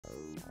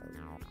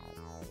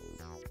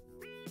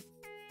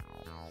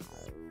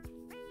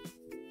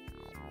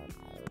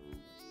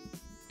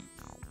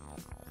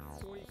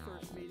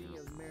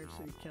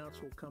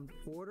Council will come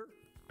to order.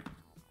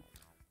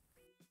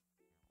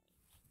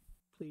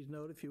 Please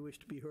note, if you wish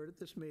to be heard at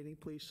this meeting,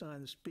 please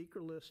sign the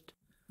speaker list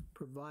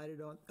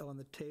provided on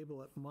the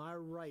table at my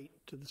right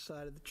to the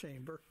side of the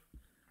chamber.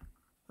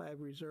 I have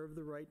reserved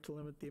the right to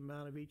limit the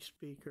amount of each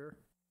speaker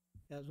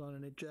as on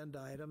an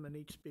agenda item, and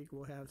each speaker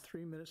will have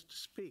 3 minutes to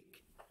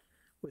speak.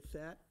 With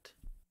that,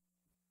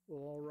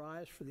 we'll all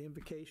rise for the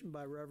invocation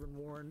by Reverend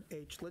Warren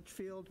H.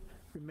 Litchfield.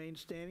 Remain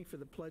standing for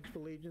the Pledge of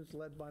Allegiance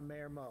led by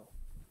Mayor Mo.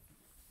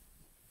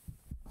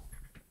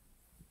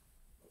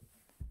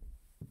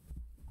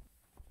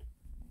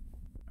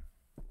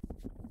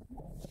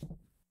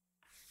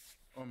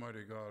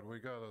 Almighty God, we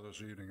gather this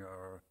evening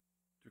hour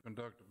to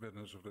conduct the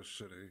business of this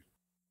city.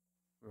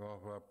 We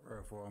offer up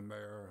prayer for our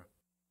mayor,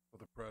 for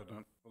the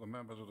president, for the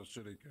members of the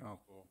city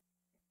council,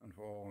 and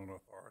for all in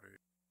authority.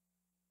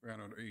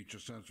 Grant unto each a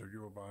sense of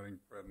your abiding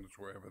presence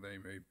wherever they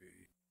may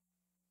be.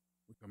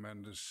 We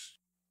commend this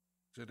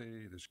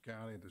city, this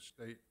county, this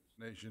state, this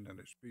nation, and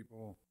its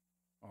people,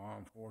 our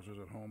armed forces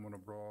at home and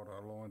abroad,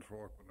 our law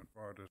enforcement and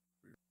fire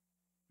distribution,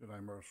 to thy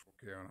merciful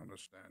care and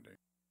understanding.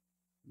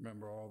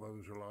 Remember all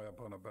those who lie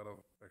upon a bed of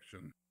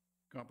affliction.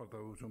 Comfort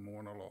those who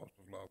mourn the loss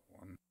of loved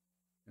one.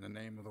 In the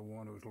name of the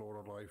one who is Lord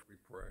of life, we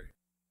pray.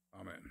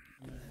 Amen.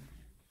 Amen.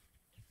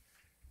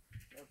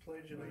 I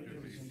pledge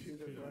allegiance to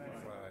the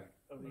flag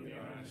of the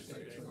United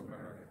States of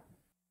America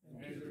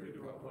and to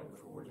the republic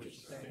for which it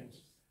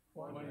stands,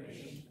 one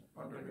nation,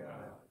 under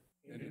God,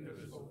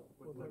 indivisible,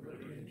 with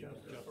liberty and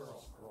justice for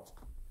all.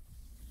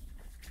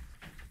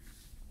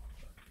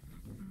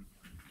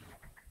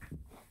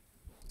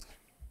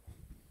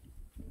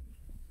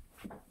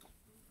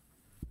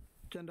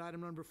 Agenda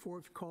item number 4,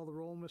 if you call the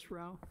roll, Ms.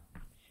 Rao.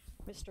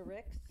 Mr.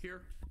 Ricks?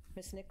 Here.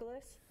 Ms.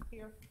 Nicholas?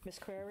 Here. Ms.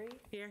 Crary?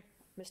 Here.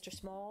 Mr.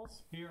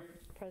 Smalls?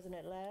 Here.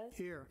 President Les?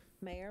 Here.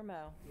 Mayor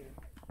Mo? Here.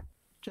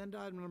 Agenda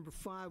item number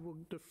 5 will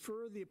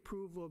defer the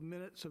approval of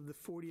minutes of the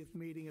 40th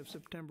meeting of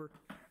September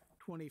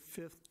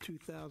 25th,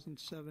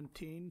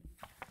 2017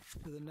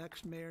 to the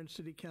next Mayor and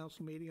City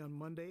Council meeting on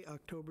Monday,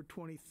 October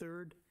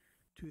 23rd,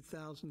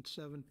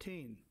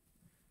 2017.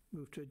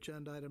 Move to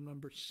agenda item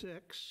number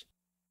 6.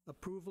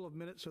 Approval of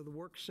minutes of the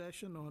work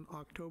session on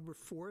October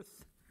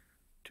 4th,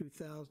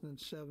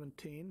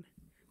 2017.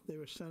 They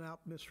were sent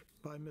out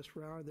by Ms.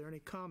 Rao. Are there any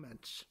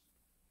comments?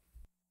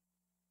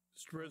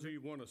 Mr. President,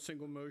 you want a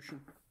single motion?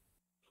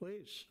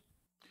 Please.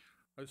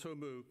 I so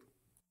move.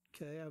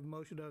 Okay, I have a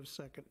motion. Do I have a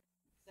second?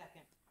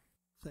 Second.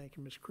 Thank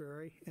you, Ms.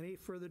 Crary. Any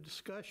further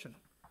discussion?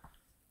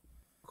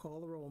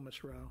 Call the roll,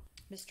 Ms. Rao.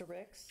 Mr.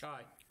 Ricks?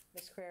 Aye.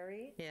 Ms.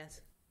 Crary? Yes.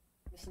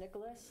 Ms.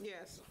 Nicholas?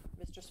 Yes.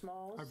 Mr.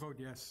 Smalls? I vote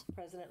yes.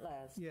 President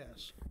Les?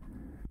 Yes.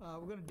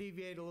 We're going to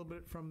deviate a little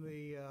bit from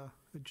the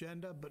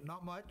agenda, but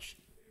not much.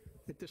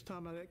 At this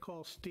time, I'd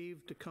call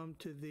Steve to come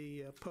to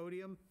the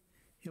podium.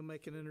 He'll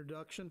make an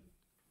introduction.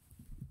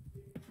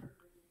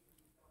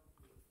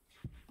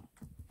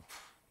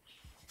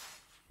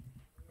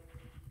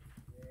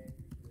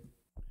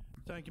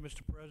 Thank you,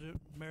 Mr. President,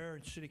 Mayor,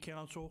 and City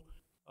Council.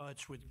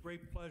 It's with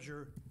great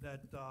pleasure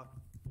that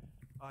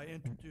I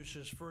introduce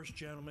this first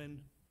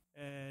gentleman,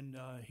 and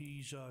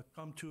he's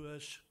come to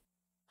us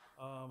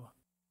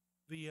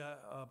via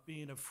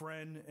being a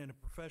friend and a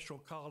professional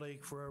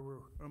colleague for over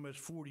almost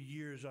 40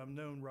 years. I've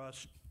known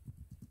Russ,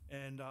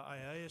 and I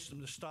asked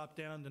him to stop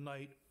down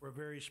tonight for a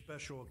very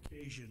special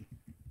occasion.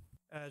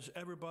 As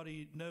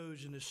everybody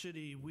knows in the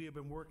city, we have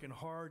been working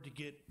hard to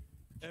get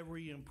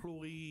every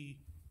employee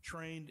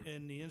trained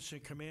in the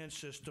incident command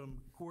system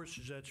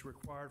courses that's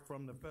required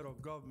from the federal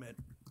government.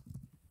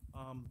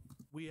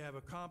 We have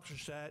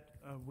accomplished that.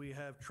 We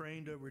have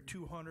trained over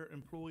 200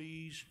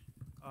 employees.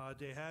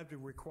 They have the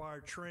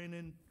required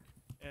training,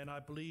 and I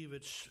believe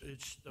it's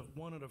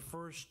one of the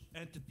first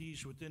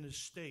entities within the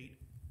state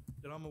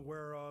that I'm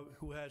aware of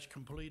who has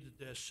completed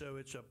this. So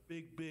it's a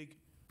big, big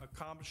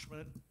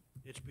accomplishment.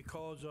 It's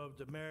because of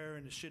the mayor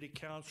and the city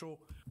council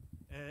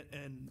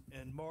and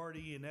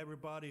Marty and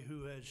everybody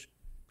who has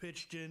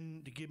pitched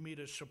in to give me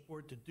the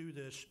support to do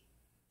this.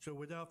 So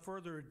without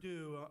further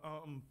ado,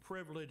 I'm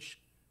privileged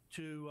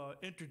to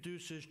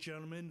introduce this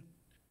gentleman.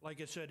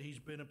 Like I said, he's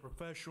been a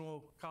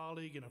professional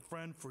colleague and a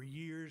friend for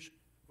years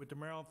with the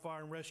Maryland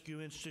Fire and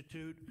Rescue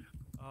Institute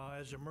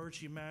as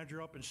emergency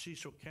manager up in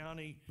Cecil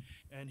County,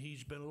 and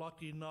he's been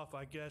lucky enough,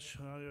 I guess,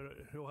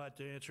 he'll have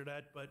to answer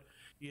that, but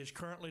he is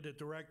currently the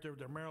director of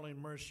the Maryland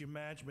Emergency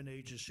Management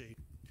Agency.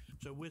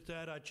 So with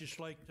that, I'd just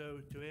like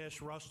to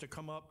ask Russ to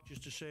come up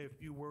just to say a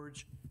few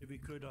words, if he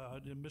could,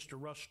 Mr.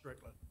 Russ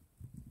Strickland.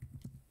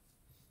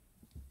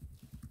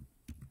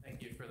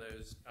 Thank you for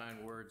those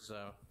kind words,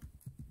 Mr.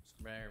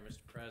 Mayor,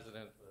 Mr.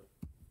 President,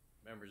 the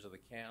members of the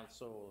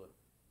council,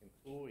 the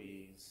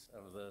employees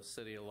of the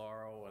city of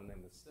Laurel, and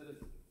then the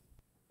citizens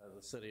of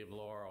the city of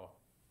Laurel.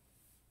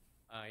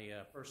 I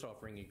first off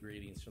bring you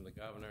greetings from the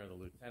governor, the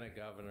lieutenant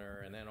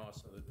governor, and then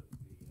also the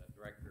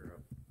director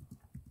of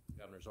the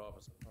governor's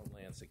office of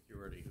Homeland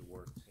Security, who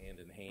works hand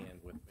in hand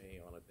with me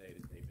on a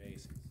day-to-day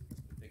basis. This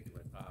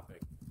particular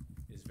topic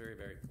is very,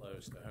 very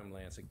close to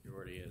Homeland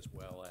Security as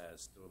well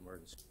as to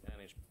emergency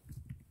management.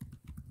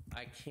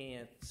 I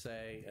can't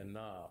say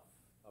enough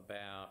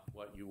about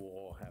what you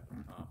all have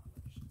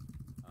accomplished.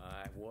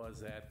 I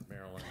was at the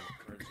Maryland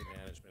Emergency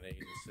Management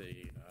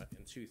Agency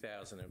in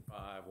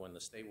 2005 when the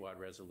statewide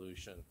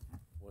resolution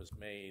was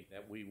made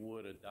that we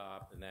would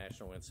adopt the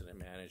National Incident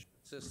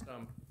Management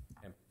System,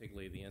 and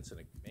particularly the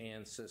Incident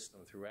Command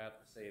System throughout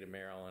the state of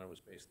Maryland. It was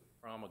basically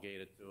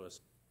promulgated to us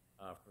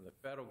from the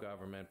federal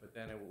government, but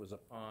then it was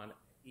upon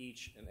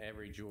each and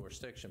every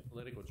jurisdiction,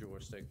 political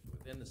jurisdiction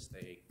within the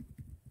state,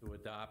 to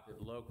adopt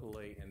it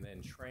locally and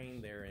then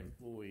train their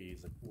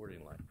employees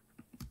accordingly.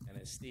 And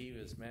as Steve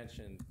has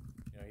mentioned,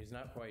 he's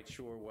not quite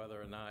sure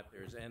whether or not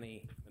there's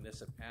any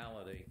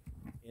municipality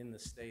in the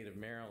state of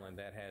Maryland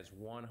that has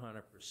 100%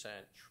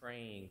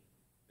 trained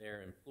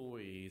their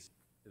employees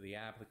to the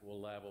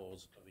applicable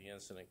levels of the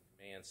incident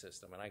command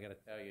system. And I got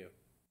to tell you,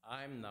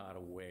 I'm not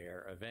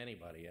aware of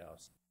anybody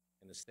else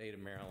in the state of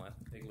Maryland,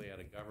 particularly at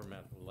a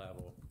governmental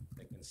level,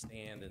 that can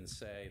stand and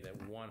say that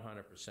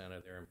 100%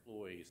 of their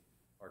employees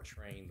are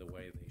trained the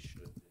way they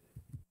should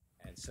be.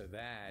 And so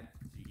that,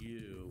 to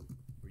you,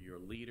 for your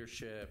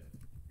leadership,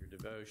 your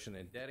devotion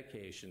and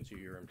dedication to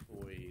your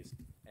employees,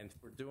 and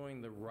for doing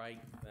the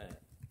right thing.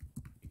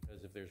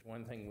 Because if there's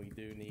one thing we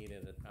do need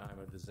at a time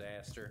of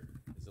disaster,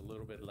 is a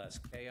little bit less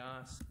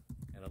chaos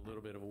and a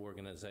little bit of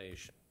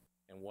organization.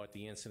 And what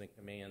the incident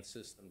command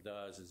system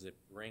does is it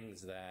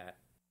brings that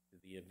to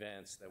the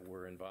events that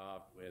we're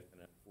involved with,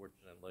 and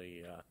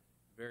unfortunately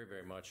very,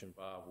 very much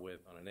involved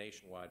with on a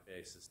nationwide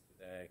basis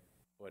today,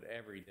 but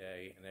every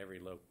day in every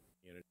local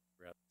community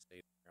throughout the state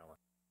of Maryland.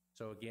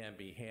 So again, on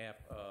behalf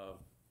of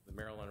the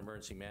Maryland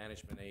Emergency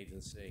Management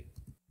Agency,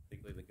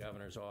 particularly the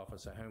Governor's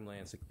Office of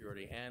Homeland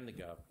Security and the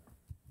Governor,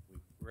 we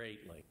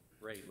greatly,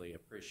 greatly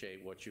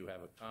appreciate what you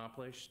have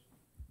accomplished.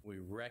 We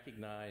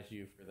recognize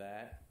you for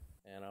that,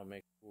 and I'll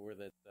make sure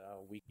that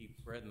we keep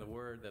spreading the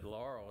word that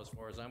Laurel, as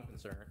far as I'm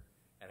concerned,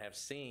 and have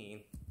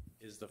seen,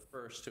 is the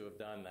first to have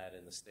done that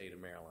in the state of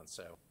Maryland.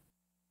 So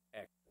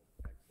excellent,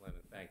 excellent,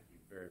 and thank you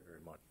very, very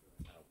much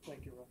for that.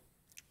 Thank you, Russ.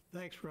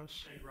 Thanks,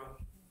 Russ. Thank you,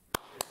 Rob.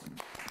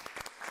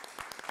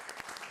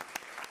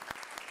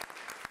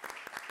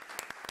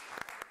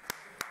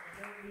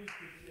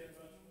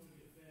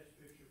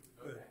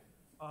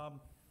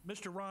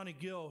 Mr. Ronnie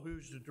Gill,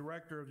 who's the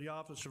director of the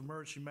Office of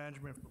Emergency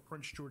Management for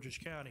Prince George's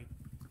County,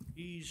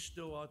 he's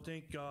still, I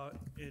think,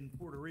 in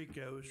Puerto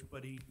Rico,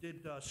 but he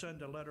did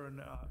send a letter, and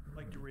I'd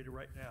like to read it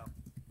right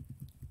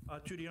now.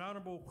 To the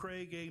Honorable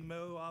Craig A.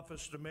 Moe,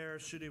 Office of the Mayor,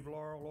 City of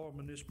Laurel, Laurel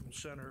Municipal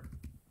Center,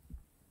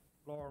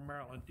 Laurel,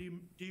 Maryland.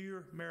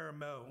 Dear Mayor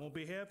Moe, on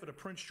behalf of the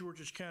Prince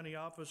George's County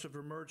Office of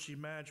Emergency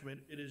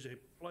Management, it is a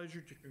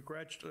pleasure to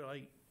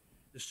congratulate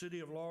the City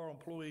of Laurel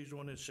employees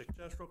on the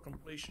successful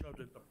completion of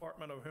the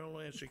Department of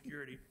Homeland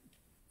Security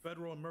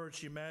Federal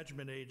Emergency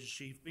Management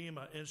Agency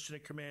FEMA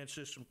Incident Command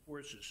System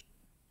courses.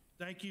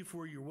 Thank you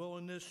for your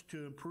willingness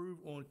to improve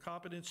on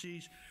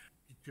competencies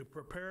to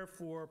prepare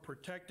for,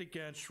 protect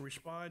against,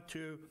 respond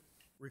to,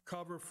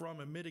 recover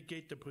from, and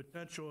mitigate the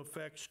potential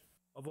effects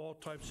of all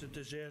types of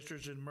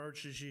disasters and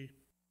emergency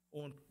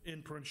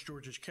in Prince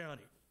George's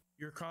County.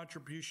 Your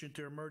contribution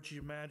to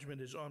emergency management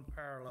is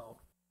unparalleled.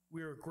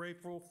 We are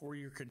grateful for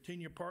your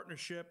continued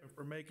partnership and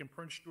for making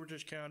Prince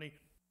George's County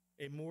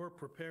a more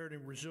prepared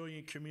and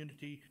resilient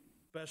community.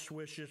 Best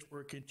wishes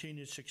for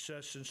continued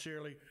success.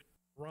 Sincerely,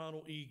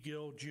 Ronald E.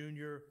 Gill,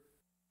 Jr.,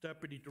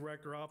 Deputy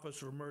Director,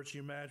 Office of Emergency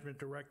Management,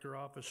 Director,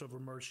 Office of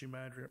Emergency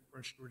Management,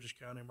 Prince George's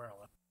County,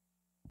 Maryland.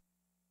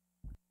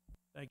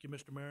 Thank you,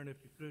 Mr. Mayor, and if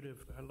you could,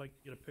 I'd like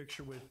to get a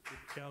picture with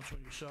the council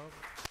and yourself.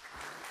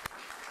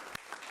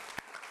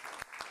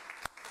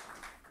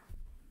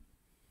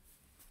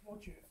 Why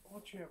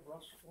don't you have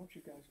Russ, why don't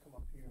you guys come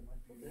up here? It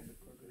might be a little bit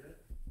further.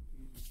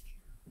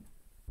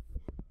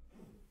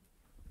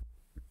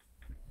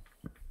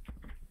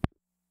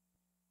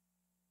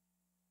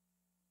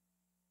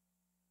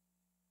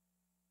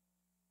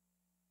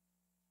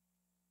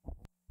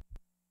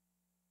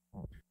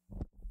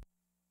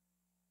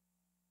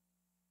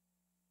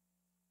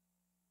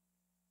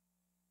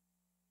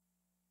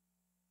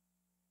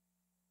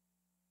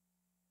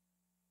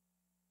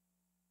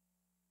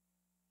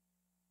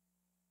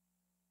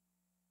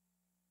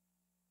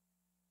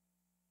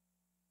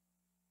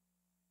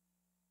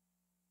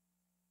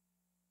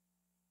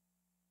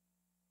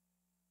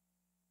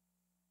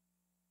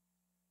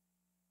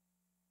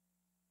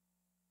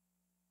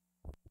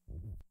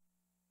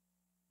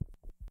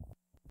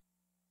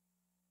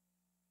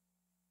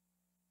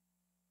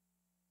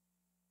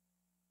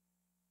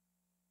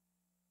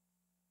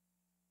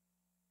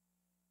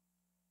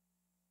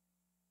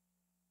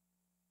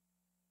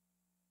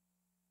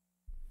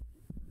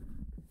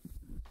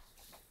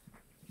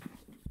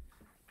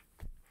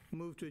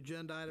 Move to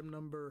agenda item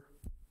number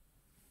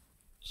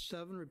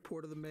 7,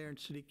 report of the mayor and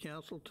city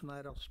council.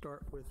 Tonight I'll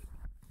start with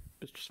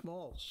Mr.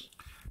 Smalls.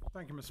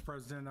 Thank you, Mr.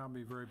 President. I'll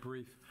be very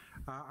brief.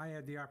 I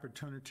had the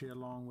opportunity,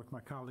 along with my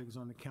colleagues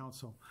on the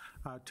council,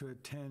 to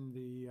attend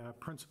the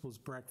Principals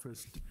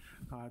Breakfast.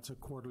 It's a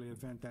quarterly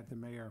event that the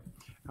mayor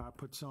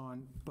puts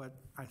on, but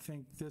I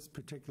think this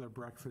particular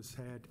breakfast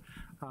had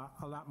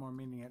a lot more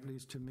meaning, at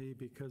least to me,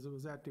 because it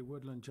was at the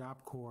Woodland Job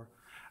Corps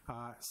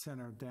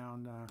Center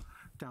down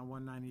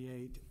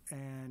 198,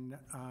 and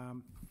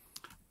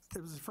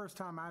it was the first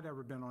time I'd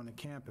ever been on the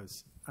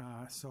campus,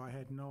 so I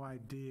had no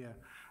idea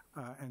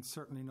and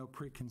certainly no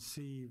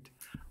preconceived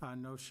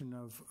notion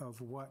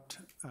of what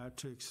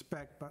to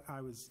expect, but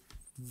I was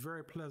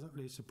very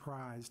pleasantly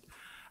surprised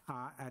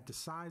at the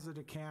size of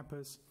the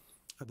campus,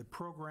 the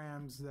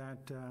programs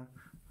that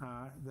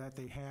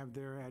they have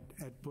there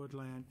at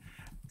Woodland,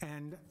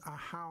 and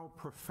how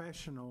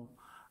professional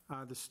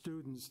the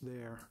students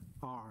there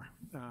are.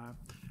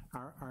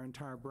 Our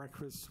entire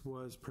breakfast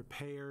was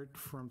prepared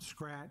from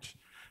scratch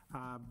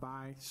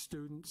by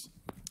students,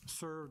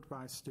 served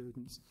by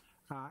students,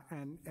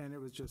 and it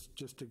was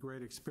just a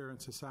great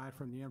experience. Aside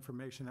from the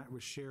information that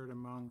was shared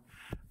among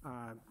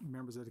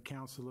members of the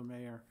council, the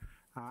mayor,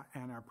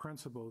 and our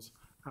principals,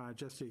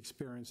 just the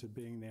experience of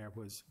being there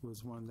was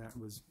one that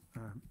was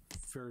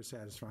very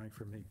satisfying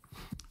for me.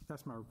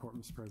 That's my report,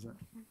 Mr. President.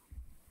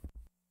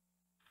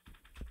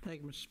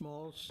 Thank you, Mr.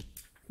 Smalls.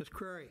 Ms.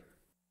 Crary.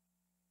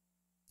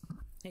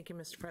 Thank you,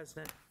 Mr.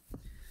 President.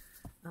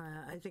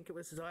 I think it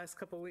was the last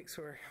couple of weeks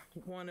were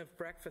one of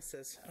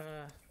breakfasts.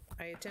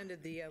 I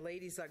attended the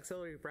Ladies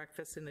Auxiliary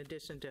Breakfast in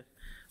addition to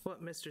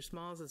what Mr.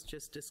 Smalls has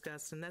just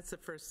discussed, and that's the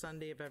first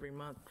Sunday of every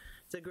month.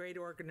 It's a great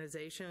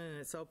organization, and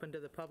it's open to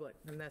the public,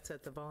 and that's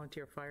at the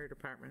Volunteer Fire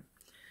Department.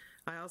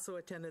 I also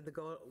attended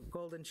the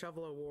Golden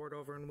Shovel Award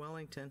over in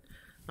Wellington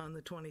on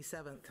the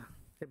 27th.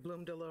 It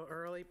bloomed a little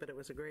early, but it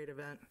was a great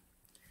event.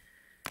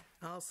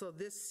 Also,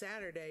 this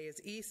Saturday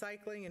is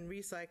e-cycling and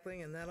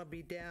recycling, and that'll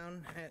be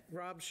down at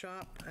Rob's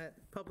shop at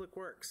Public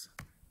Works.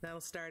 That'll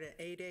start at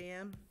 8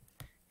 a.m.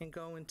 and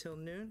go until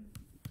noon.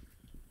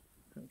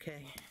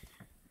 Okay.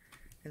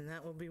 And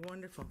that will be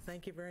wonderful.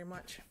 Thank you very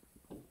much.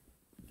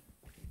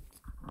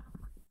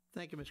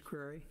 Thank you, Ms.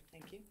 Crary.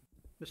 Thank you.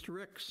 Mr.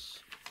 Ricks.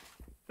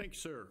 Thanks,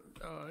 sir.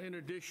 In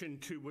addition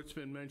to what's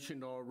been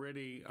mentioned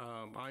already,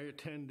 I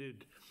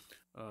attended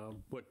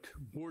what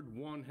Ward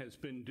 1 has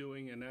been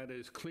doing, and that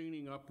is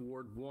cleaning up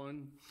Ward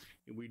 1.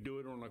 We do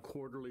it on a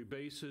quarterly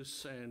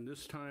basis, and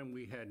this time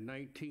we had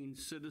 19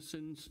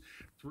 citizens,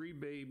 3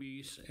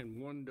 babies, and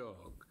 1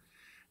 dog.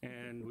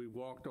 And we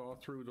walked all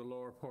through the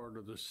lower part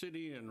of the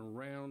city and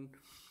around,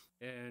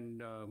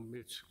 and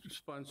it's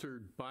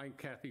sponsored by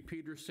Kathy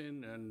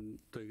Peterson and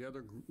the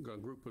other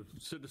group of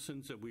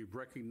citizens that we've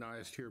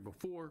recognized here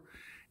before,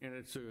 and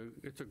it's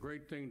a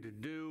great thing to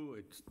do.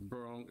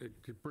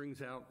 It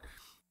brings out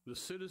the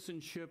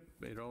citizenship.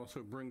 It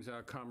also brings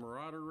out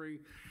camaraderie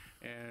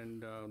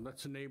and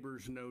lets the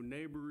neighbors know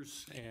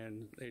neighbors,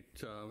 and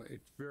it's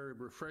very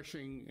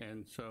refreshing.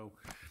 And so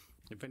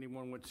if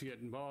anyone wants to get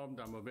involved,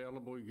 I'm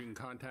available. You can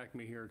contact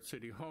me here at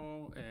City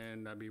Hall,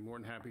 and I'd be more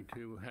than happy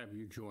to have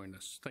you join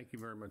us. Thank you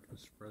very much,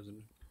 Mr.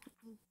 President.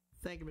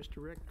 Thank you, Mr.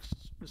 Ricks.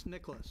 Ms.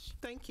 Nicholas.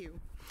 Thank you.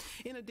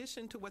 In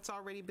addition to what's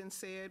already been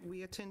said,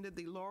 we attended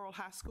the Laurel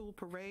High School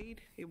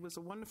Parade. It was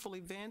a wonderful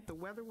event. The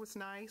weather was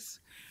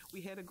nice.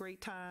 We had a great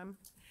time.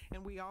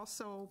 And we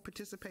also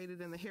participated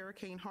in the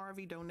Hurricane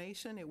Harvey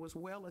donation. It was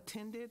well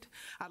attended.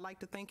 I'd like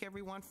to thank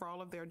everyone for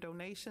all of their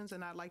donations,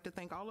 and I'd like to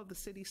thank all of the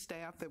city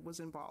staff that was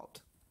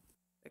involved.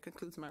 That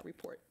concludes my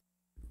report.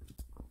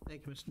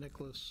 Thank you, Ms.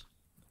 Nicholas.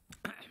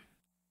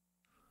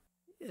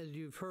 As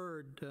you've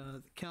heard,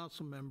 the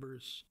council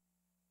members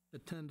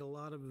attend a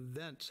lot of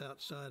events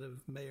outside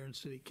of mayor and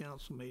city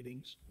council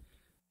meetings,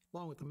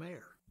 along with the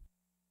mayor.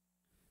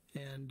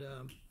 And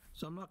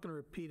so I'm not going to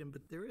repeat them,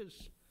 but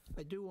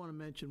I do want to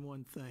mention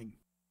one thing.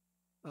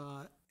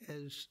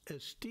 As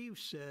Steve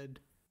said,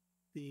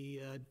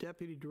 the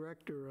deputy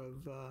director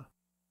of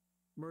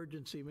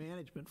emergency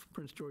management for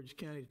Prince George's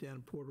County is down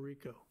in Puerto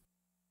Rico.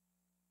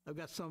 I've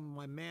got some of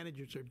my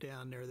managers are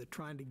down there. They're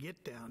trying to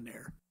get down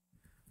there.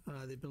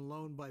 They've been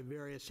loaned by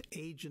various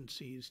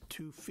agencies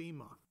to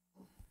FEMA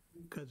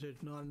because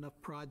there's not enough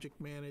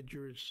project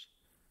managers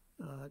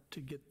to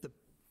get the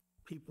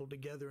people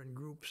together in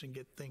groups and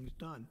get things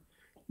done.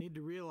 You need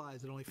to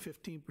realize that only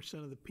 15%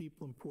 of the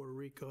people in Puerto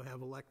Rico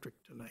have electric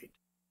tonight.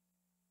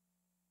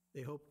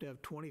 They hope to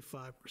have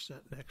 25%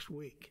 next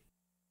week.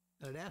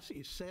 And I'd ask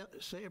you to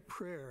say a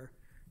prayer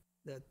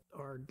that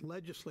our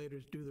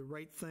legislators do the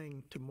right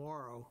thing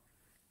tomorrow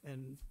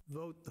and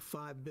vote the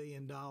 $5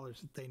 billion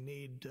that they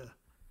need to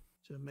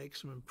make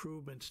some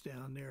improvements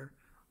down there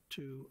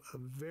to a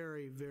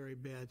very, very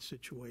bad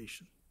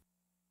situation.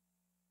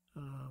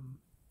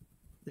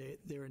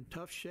 They're in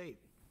tough shape.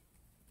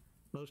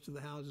 Most of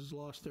the houses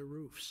lost their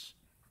roofs.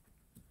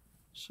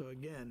 So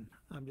again,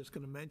 I'm just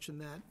going to mention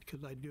that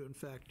because I do, in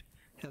fact,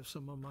 have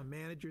some of my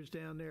managers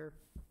down there.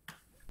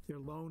 They're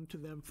loaned to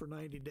them for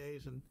 90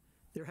 days, and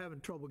they're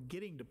having trouble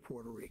getting to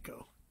Puerto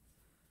Rico.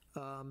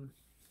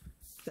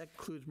 That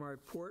concludes my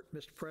report,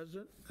 Mr.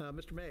 President.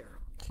 Mr. Mayor.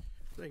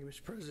 Thank you,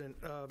 Mr. President.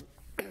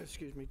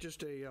 Excuse me,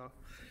 just a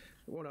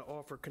want to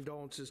offer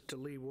condolences to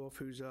Lee Wolf,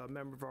 who's a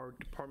member of our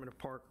Department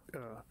of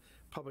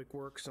Public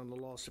Works, on the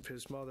loss of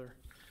his mother.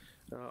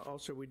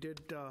 Also, we did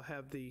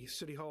have the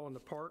City Hall in the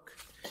park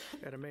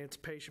at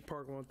Emancipation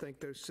Park. I want to thank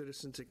those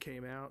citizens that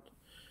came out.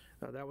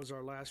 That was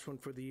our last one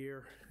for the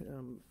year.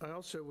 I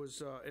also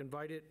was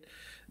invited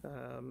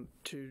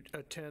to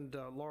attend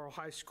Laurel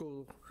High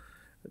School,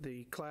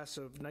 the class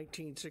of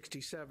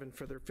 1967,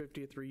 for their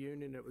 50th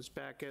reunion. It was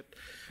back at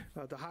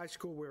the high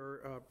school where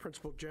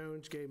Principal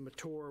Jones gave them a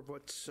tour of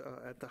what's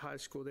at the high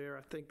school there.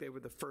 I think they were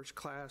the first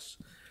class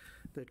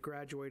that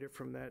graduated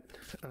from that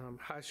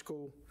high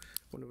school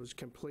when it was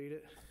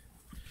completed.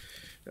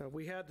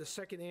 We had the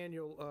second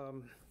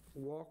annual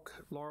Walk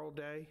Laurel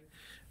Day.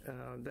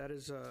 That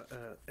is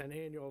an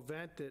annual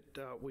event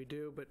that we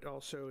do, but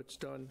also it's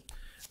done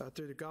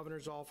through the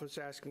governor's office,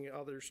 asking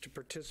others to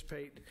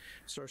participate.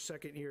 It's our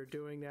second year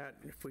doing that.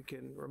 If we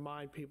can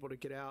remind people to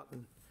get out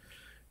and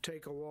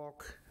take a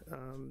walk,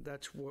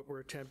 that's what we're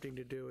attempting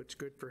to do. It's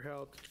good for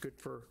health, it's good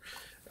for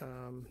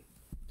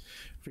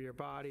your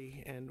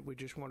body, and we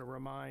just want to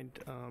remind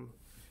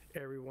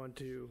everyone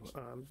to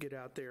get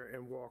out there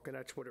and walk, and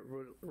that's what it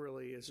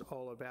really is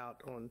all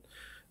about on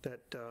that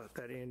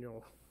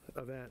annual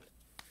event.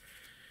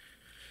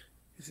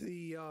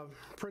 The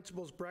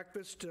principal's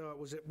breakfast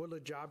was at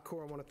Woodland Job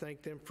Corps. I want to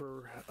thank them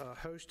for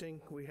hosting.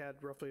 We had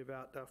roughly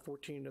about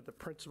 14 of the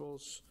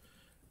principals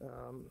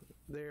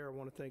there. I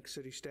want to thank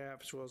city staff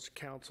as well as the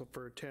council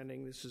for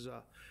attending. This is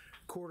a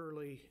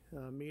quarterly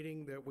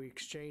meeting that we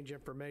exchange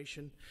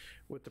information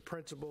with the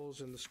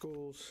principals and the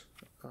schools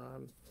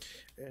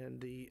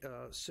and the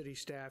city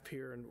staff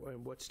here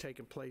and what's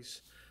taking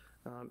place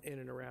in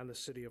and around the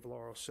city of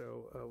Laurel.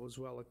 So it was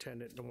well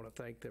attended, and I want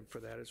to thank them for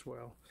that as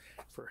well,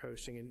 for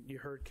hosting. And you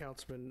heard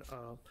Councilman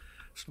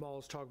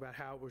Smalls talk about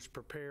how it was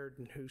prepared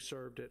and who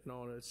served it and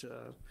all. It's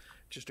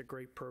just a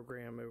great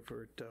program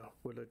over at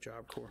Woodland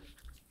Job Corps.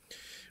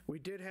 We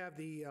did have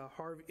the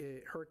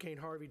Hurricane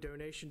Harvey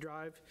donation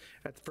drive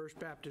at the First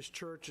Baptist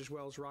Church, as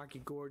well as Rocky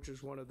Gorge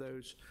was one of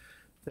those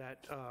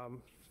that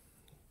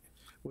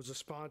was a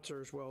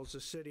sponsor, as well as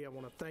the city. I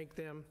want to thank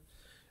them,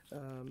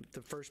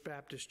 the First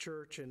Baptist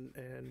Church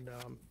and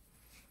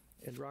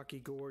Rocky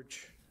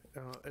Gorge,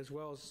 as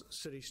well as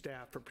city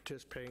staff for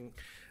participating.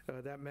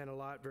 That meant a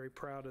lot. Very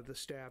proud of the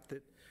staff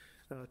that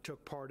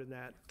took part in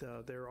that.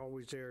 They're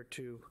always there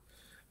to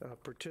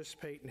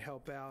participate and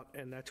help out,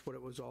 and that's what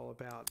it was all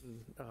about.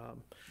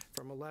 And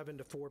from 11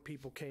 to 4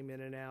 people came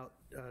in and out,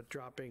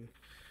 dropping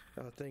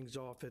things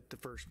off at the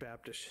First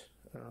Baptist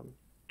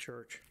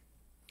Church.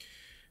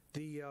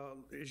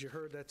 As you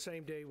heard, that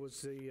same day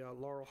was the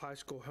Laurel High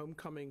School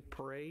Homecoming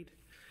Parade,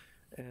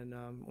 and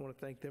I want to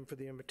thank them for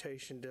the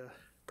invitation to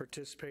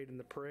participate in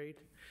the parade.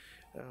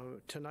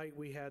 Tonight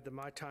we had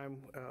My Time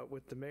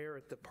with the mayor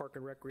at the Park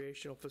and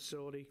Recreational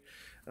Facility.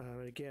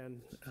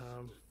 Again,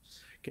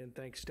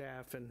 thanks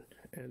staff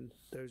and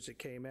those that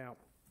came out.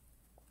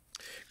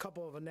 A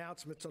couple of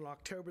announcements. On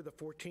October the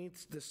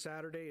 14th, this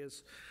Saturday,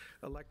 is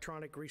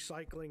electronic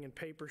recycling and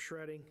paper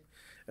shredding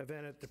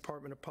event at the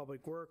Department of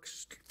Public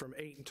Works from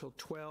 8 until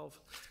 12.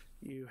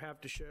 You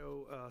have to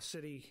show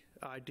city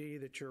ID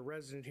that you're a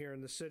resident here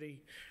in the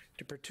city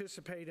to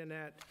participate in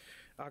that.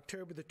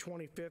 October the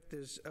 25th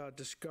is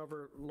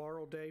Discover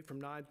Laurel Day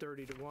from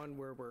 9:30 to 1,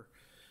 where we're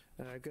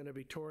going to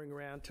be touring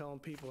around telling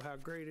people how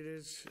great it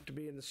is to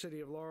be in the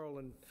city of Laurel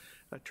and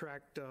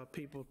attract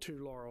people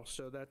to Laurel.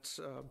 So that's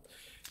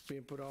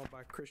being put on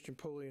by Christian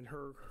Pulley and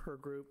her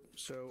group.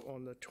 So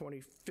on the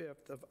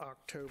 25th of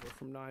October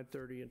from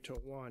 9:30 until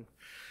 1.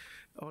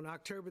 On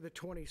October the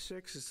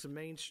 26th is the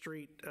Main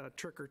Street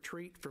Trick or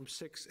Treat from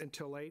 6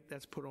 until 8.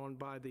 That's put on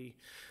by the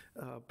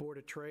Board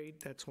of Trade.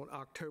 That's on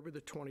October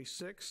the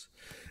 26th.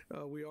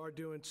 We are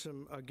doing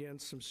some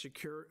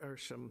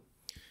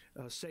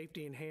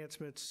safety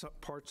enhancements. Some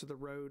parts of the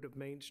road of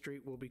Main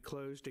Street will be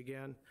closed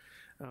again.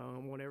 I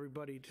want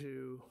everybody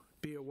to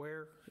be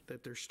aware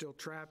that there's still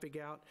traffic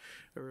out.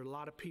 There are a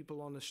lot of people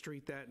on the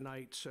street that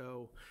night,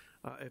 so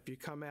if you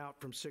come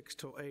out from 6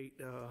 till 8,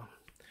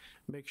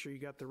 make sure you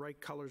got the right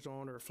colors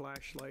on or a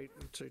flashlight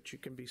so that you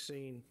can be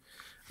seen,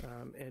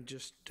 and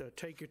just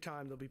take your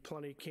time. There'll be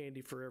plenty of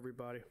candy for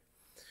everybody.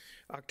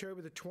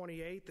 October the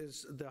 28th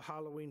is the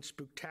Halloween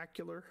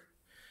Spooktacular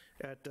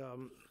at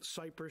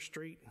Cypress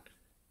Street.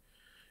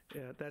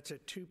 That's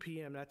at 2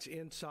 p.m. That's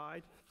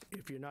inside.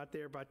 If you're not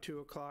there by 2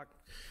 o'clock,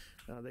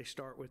 they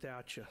start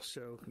without you.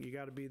 So you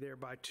got to be there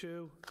by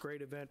 2.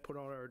 Great event put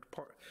on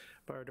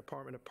by our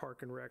Department of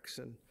Park and Recs.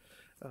 And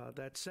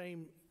that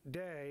same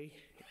day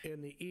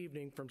in the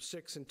evening from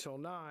 6 until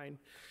 9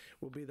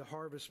 will be the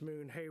Harvest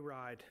Moon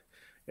Hayride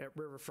at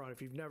Riverfront.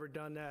 If you've never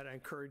done that, I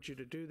encourage you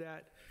to do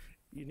that.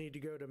 You need to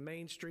go to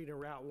Main Street and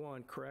Route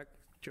 1, correct,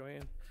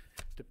 Joanne,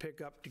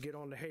 to get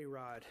on the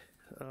hayride.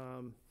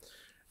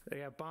 They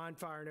have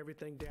bonfire and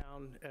everything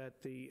down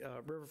at the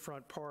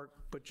Riverfront Park,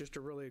 but just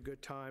a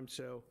good time.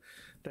 So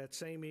that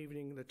same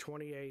evening, the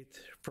 28th,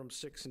 from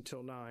 6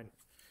 until 9.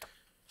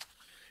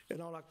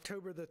 And on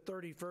October the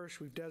 31st,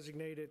 we've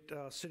designated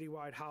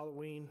citywide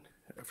Halloween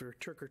for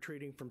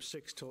trick-or-treating from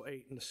 6 till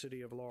 8 in the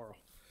city of Laurel.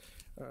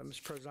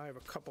 Mr. President, I have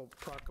a couple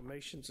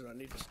proclamations that I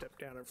need to step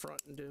down in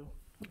front and do.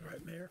 All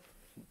right, Mayor.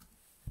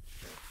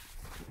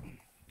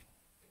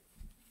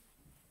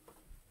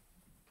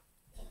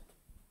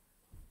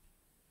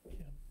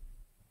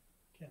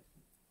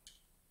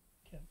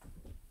 Ken,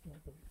 you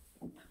want to go?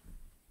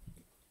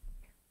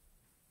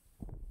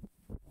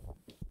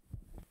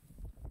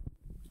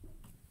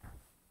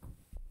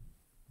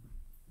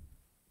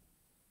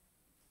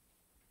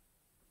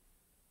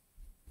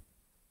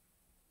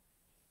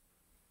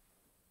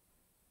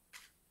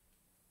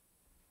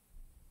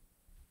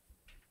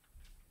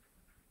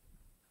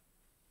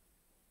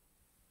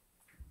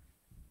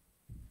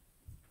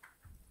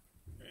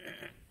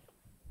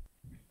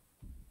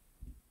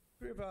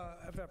 We have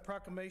a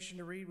proclamation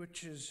to read,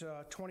 which is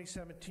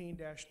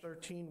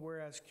 2017-13,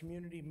 whereas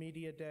Community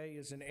Media Day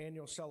is an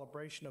annual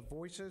celebration of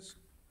voices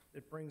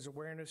that brings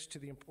awareness to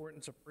the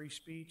importance of free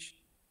speech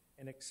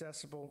and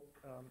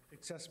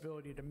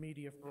accessibility to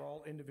media for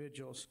all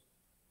individuals.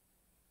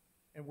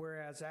 And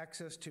whereas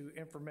access to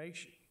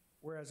information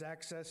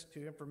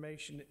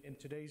in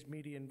today's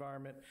media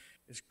environment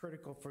is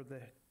critical for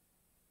the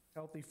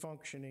healthy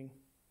functioning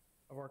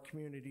of our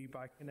community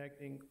by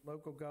connecting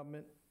local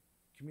government,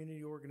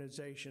 community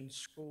organizations,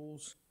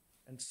 schools,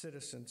 and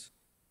citizens.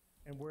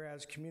 And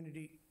whereas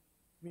community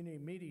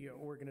media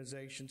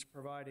organizations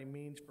provide a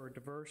means for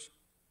diverse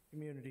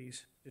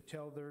communities to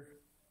tell their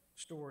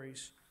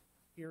stories,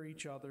 hear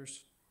each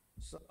other's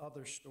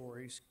other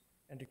stories,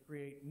 and to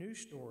create new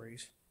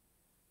stories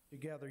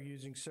together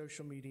using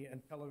social media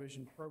and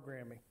television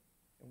programming.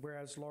 And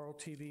whereas Laurel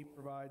TV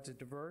provides a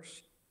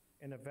diverse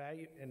and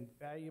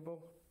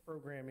valuable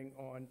programming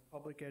on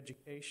public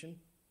education,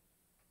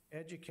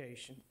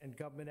 and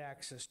government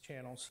access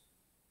channels,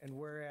 and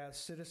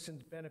whereas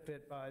citizens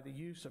benefit by the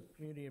use of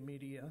community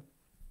media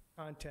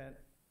content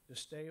to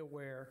stay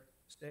aware,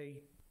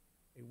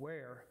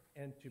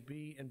 and to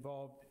be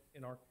involved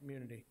in our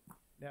community.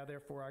 Now,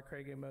 therefore, I,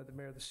 Craig A. Moe, the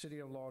Mayor of the City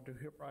of Laurel, do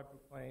hereby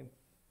proclaim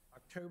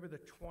October the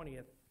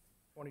 20th,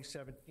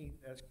 2017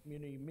 as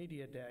Community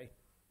Media Day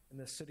in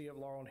the City of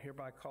Laurel, and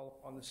hereby call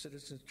upon the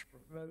citizens to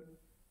promote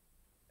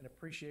and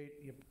appreciate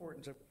the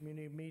importance of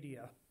community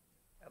media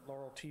at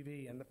Laurel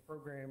TV and the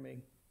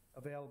programming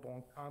available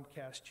on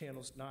Comcast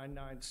channels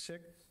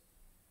 996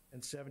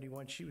 and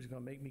 71. She was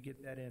going to make me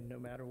get that in no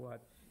matter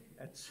what.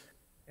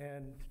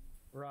 And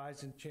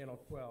Verizon channel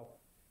 12.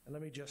 And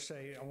let me just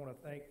say, I want to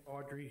thank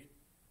Audrey,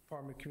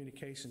 Department of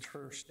Communications,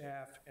 her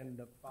staff, and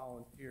the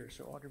volunteers.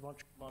 So Audrey, why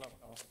don't you come on up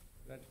now?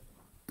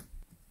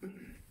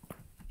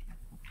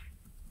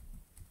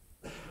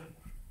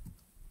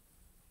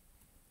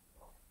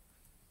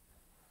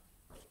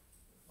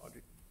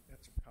 Audrey,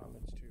 got some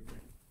comments too, right?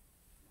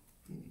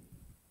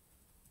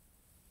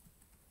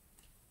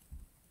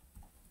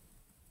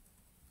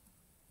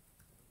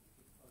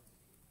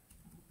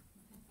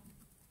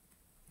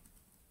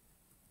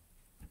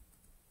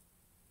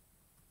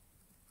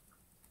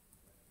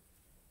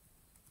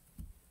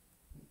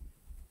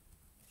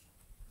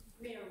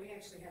 Mayor, we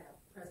actually have a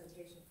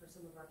presentation for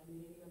some of our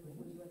community members.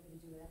 Would you like me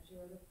to do that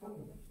during the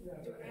program? Do it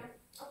now?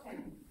 Okay.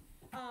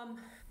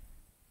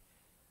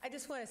 I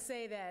just want to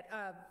say that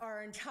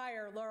our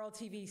entire Laurel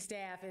TV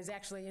staff is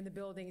actually in the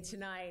building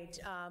tonight.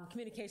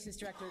 Communications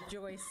Director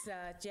Joyce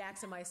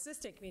Jackson, my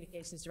Assistant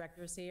Communications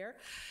Director, is here.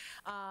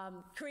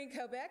 Corinne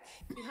Kobeck,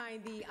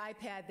 behind the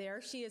iPad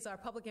there, she is our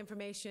Public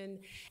Information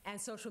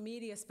and Social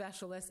Media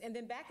Specialist. And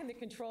then back in the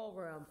control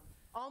room,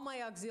 all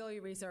my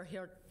auxiliaries are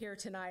here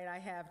tonight. I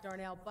have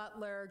Darnell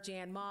Butler,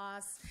 Jan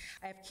Moss,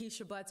 I have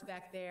Keisha Butts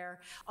back there.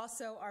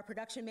 Also, our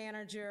production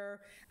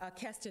manager,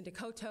 Keston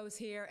Dakoto's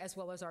here, as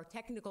well as our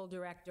technical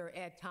director,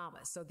 Ed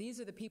Thomas. So these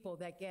are the people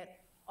that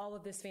get all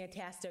of this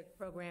fantastic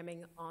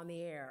programming on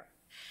the air.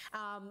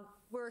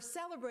 We're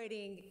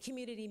celebrating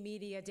Community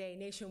Media Day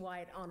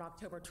nationwide on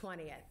October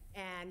 20th,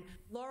 and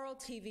Laurel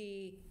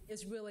TV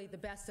is really the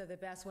best of the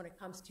best when it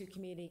comes to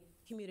community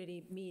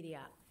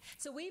media.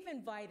 So we've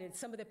invited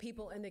some of the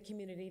people in the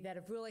community that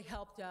have really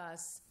helped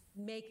us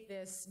make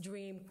this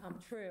dream come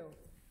true.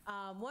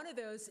 One of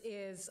those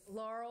is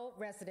Laurel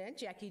resident,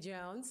 Jackie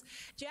Jones.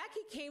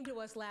 Jackie came to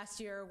us last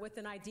year with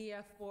an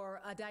idea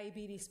for a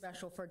diabetes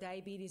special for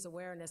Diabetes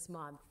Awareness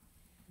Month.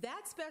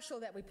 That special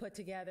that we put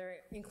together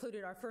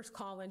included our first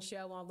call-in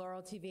show on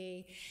Laurel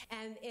TV,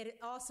 and it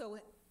also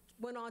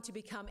went on to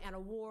become an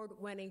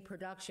award-winning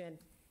production.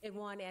 It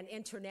won an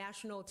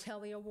International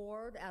Telly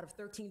Award out of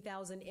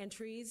 13,000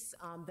 entries.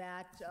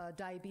 That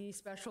diabetes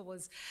special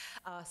was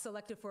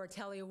selected for a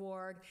Telly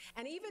Award.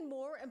 And even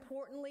more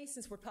importantly,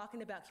 since we're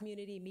talking about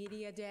Community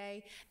Media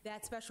Day,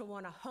 that special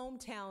won a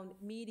Hometown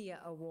Media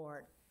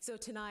Award. So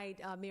tonight,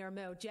 Mayor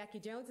Moe, Jackie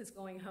Jones is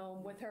going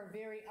home with her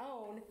very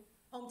own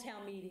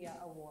Hometown Media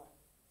Award.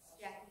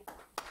 Jackie.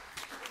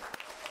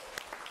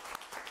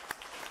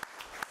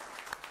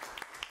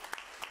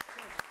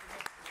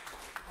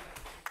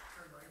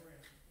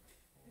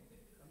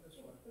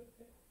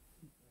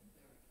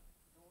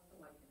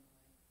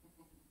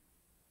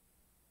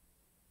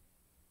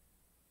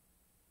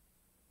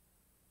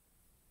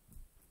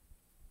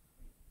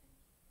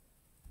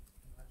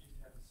 I just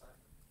have to sign.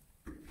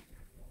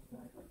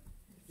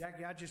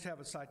 Jackie, I just have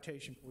a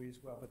citation for you as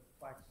well, but the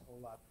plaque's a whole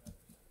lot better.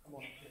 Come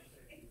on.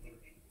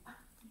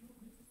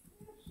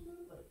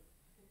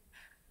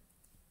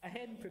 I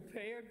hadn't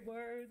prepared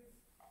words,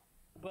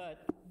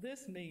 but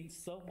this means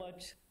so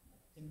much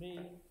to me.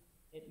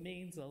 It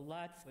means a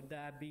lot for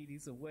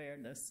diabetes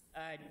awareness.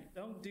 I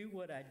don't do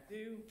what I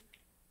do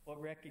for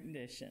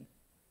recognition.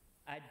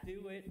 I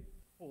do it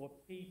for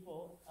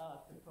people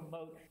to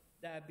promote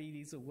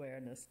diabetes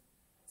awareness.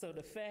 So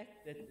the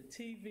fact that the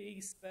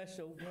TV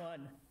special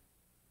won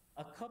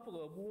a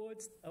couple of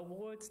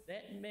awards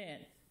that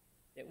meant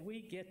that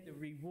we get the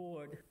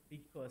reward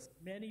because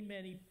many,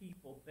 many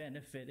people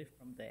benefited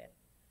from that.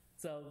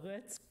 So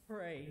let's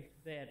pray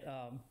that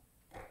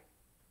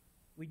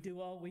we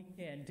do all we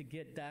can to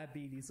get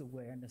diabetes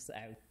awareness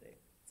out there.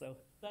 So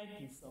thank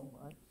you so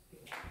much.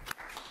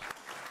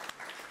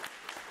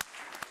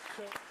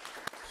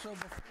 So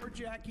before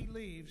Jackie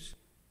leaves,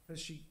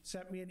 because she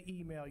sent me an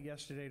email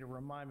yesterday to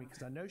remind me,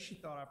 because I know she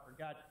thought I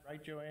forgot,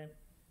 right, Joanne?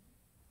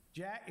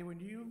 Jackie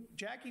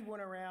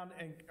went around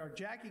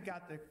Jackie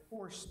got the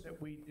course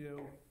that we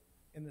do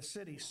in the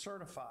city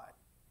certified.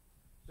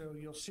 So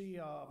you'll see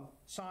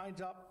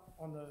signs up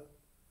on the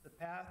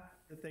path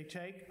that they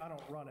take. I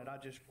don't run it, I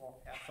just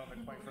walk half of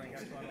it, quite frankly.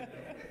 That's what I don't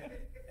do.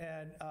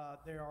 And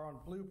they are on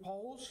blue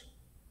poles.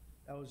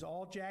 That was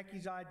all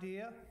Jackie's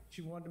idea.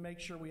 She wanted to make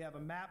sure we have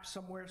a map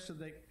somewhere so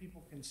that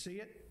people can see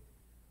it.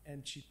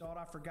 And she thought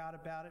I forgot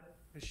about it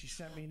because she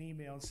sent me an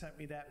email and sent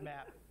me that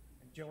map.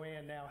 And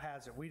Joanne now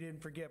has it. We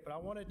didn't forget, but I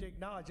wanted to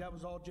acknowledge that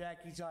was all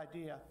Jackie's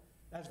idea.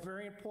 That's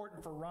very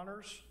important for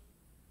runners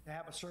to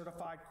have a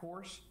certified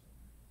course.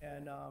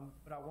 And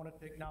but I wanted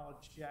to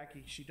acknowledge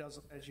Jackie. She does,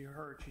 as you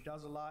heard, she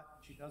does a lot.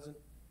 She doesn't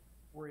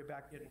worry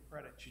about getting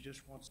credit. She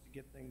just wants to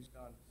get things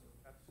done. So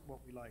that's what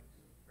we like.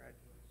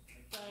 Congratulations.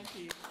 Thank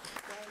you.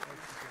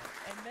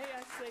 And may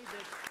I say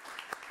that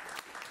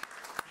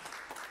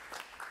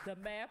the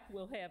map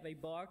will have a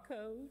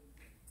barcode,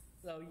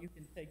 so you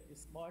can take your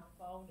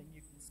smartphone and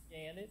you can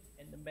scan it,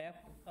 and the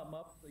map will come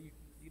up so you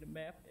can see the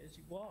map as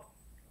you walk.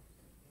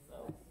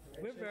 So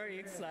we're very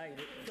excited.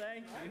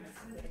 Thank you.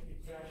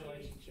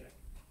 Congratulations, Jackie.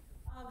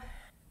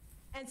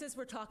 And since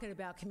we're talking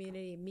about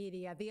community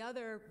media, the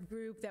other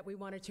group that we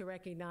wanted to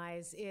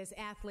recognize is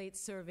Athletes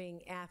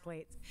Serving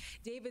Athletes.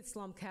 David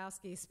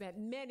Slumkowski spent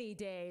many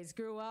days,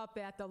 grew up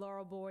at the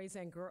Laurel Boys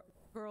and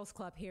Girls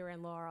Club here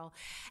in Laurel.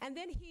 And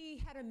then he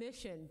had a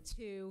mission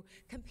to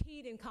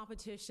compete in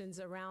competitions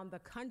around the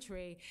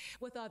country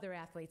with other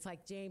athletes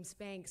like James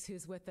Banks,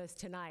 who's with us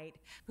tonight,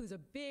 who's a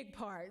big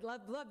part,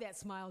 love that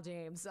smile,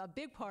 James, a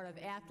big part of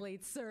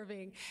Athletes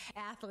Serving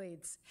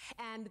Athletes.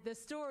 And the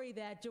story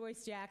that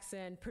Joyce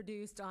Jackson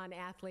produced on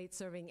Athletes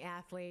Serving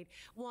Athlete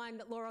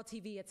won Laurel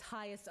TV its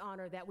highest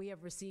honor that we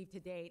have received to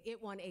date.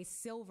 It won a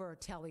Silver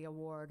Telly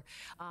Award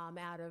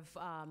out of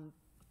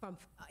from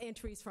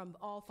entries from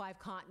all 5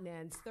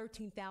 continents,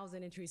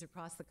 13,000 entries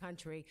across the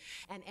country,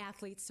 and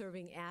Athletes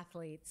Serving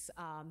Athletes.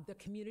 The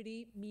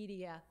community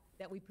media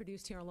that we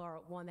produced here in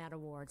Laurel won that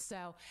award.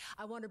 So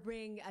I want to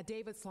bring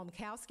David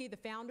Slumkowski, the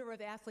founder of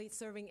Athletes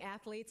Serving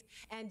Athletes,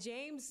 and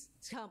James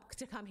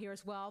to come here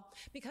as well,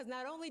 because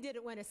not only did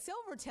it win a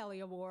Silver Telly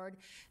Award,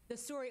 the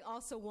story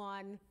also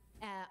won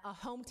a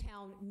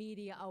Hometown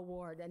Media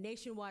Award, a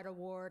nationwide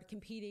award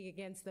competing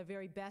against the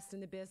very best in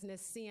the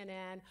business,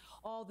 CNN,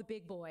 all the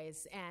big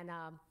boys, and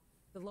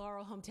the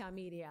Laurel Hometown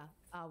Media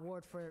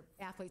Award for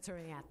Athletes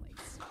Serving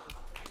Athletes.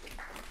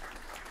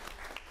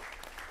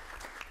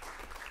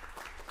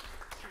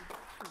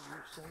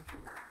 Those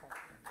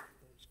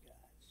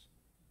guys.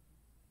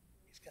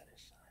 He's got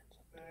his signs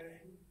up today.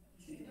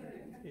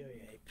 Yeah,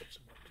 he puts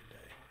them up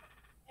today.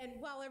 And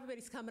while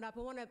everybody's coming up,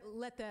 I want to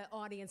let the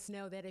audience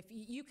know that if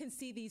you can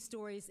see these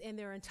stories in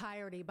their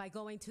entirety by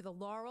going to the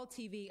Laurel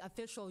TV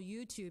official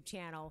YouTube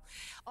channel.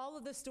 All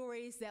of the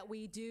stories that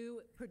we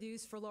do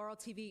produce for Laurel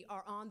TV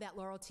are on that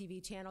Laurel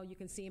TV channel. You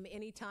can see them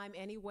anytime,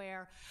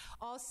 anywhere.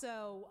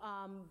 Also,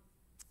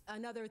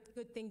 another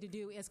good thing to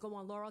do is go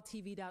on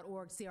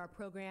laureltv.org, see our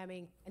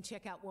programming, and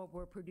check out what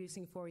we're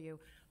producing for you.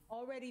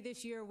 Already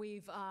this year,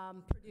 we've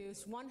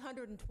produced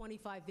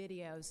 125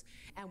 videos,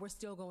 and we're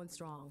still going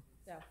strong.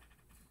 So.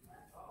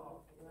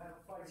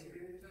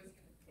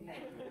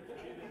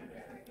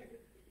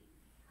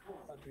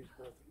 Audrey's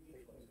birth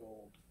weight in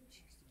gold.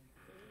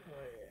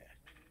 Oh, yeah.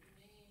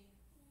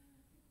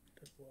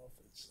 Did well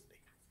for the city.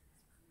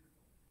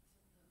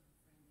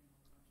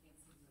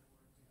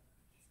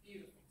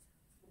 Beautiful.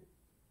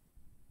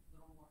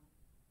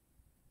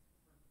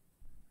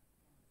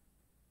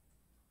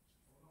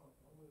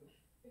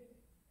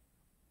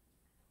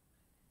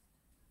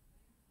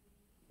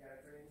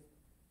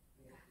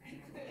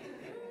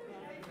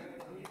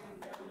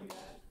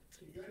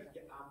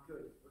 I'm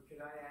good, but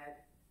could I add,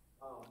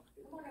 Come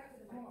on up to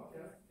the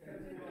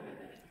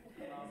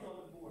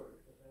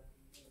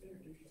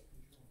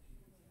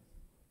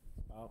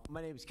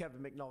my name is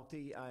Kevin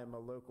McNulty. I am a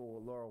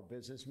local Laurel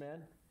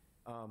businessman.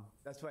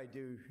 That's what I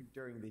do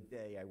during the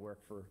day. I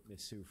work for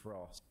Miss Sue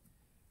Frost.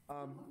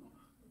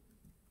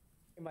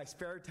 in my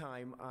spare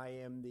time, I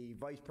am the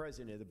vice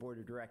president of the board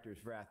of directors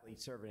for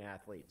Athletes Serving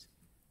Athletes.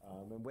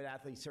 And what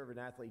Athletes Serving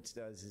Athletes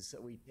does is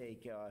that we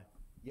take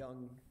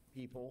young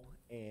people,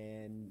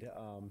 and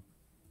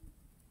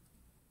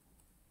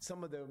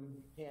some of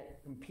them can't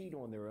compete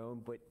on their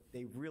own, but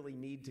they really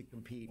need to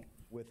compete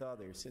with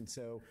others. And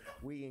so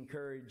we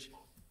encourage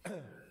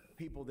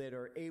people that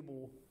are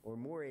able or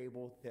more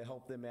able to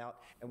help them out.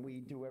 And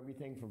we do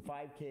everything from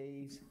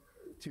 5Ks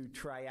to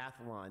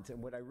triathlons.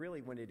 And what I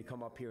really wanted to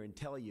come up here and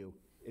tell you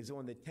is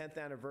on the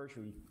 10th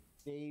anniversary,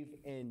 Dave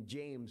and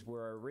James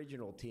were our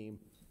original team.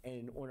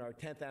 And on our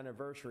 10th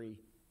anniversary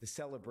to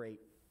celebrate,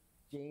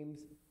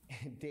 James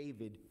and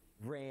David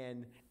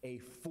ran a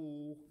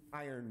full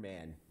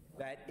Ironman.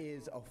 That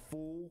is a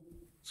full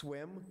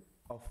swim,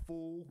 a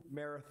full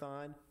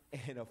marathon,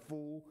 and a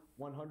full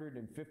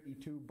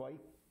 152 bike.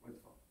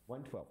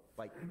 112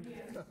 bike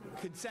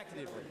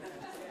consecutively.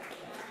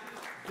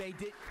 They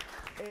did,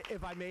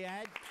 if I may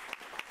add,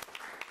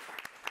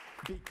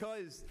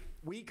 because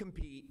we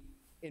compete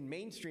in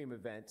mainstream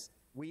events,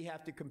 we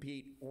have to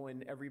compete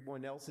on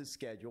everyone else's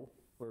schedule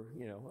for,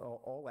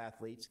 all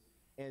athletes.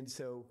 And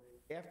so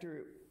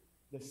after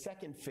the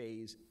second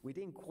phase, we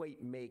didn't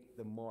quite make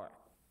the mark.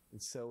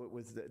 And so it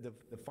was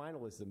the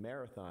final is the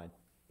marathon.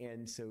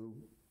 And so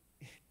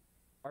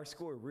our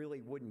score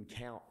really wouldn't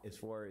count as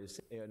far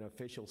as an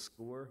official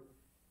score.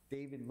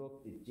 David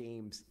looked at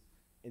James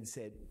and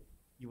said,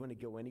 "You want to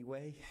go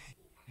anyway?"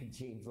 And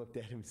James looked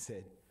at him and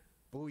said,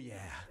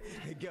 "Booyah,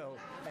 go."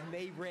 And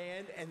they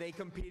ran and they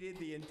competed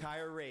the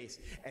entire race.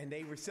 And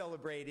they were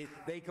celebrated.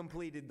 They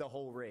completed the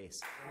whole race.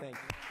 Thank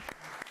you.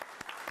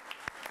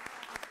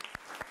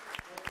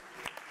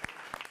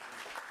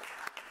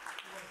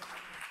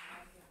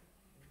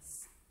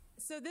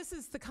 So this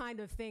is the kind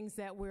of things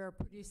that we're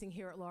producing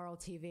here at Laurel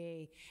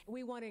TV.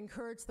 We want to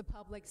encourage the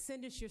public,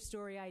 send us your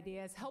story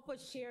ideas, help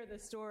us share the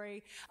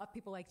story of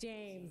people like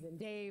James and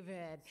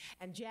David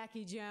and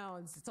Jackie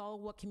Jones. It's all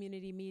what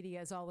community media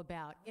is all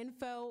about.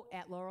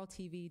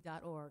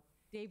 info@laureltv.org.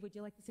 Dave, would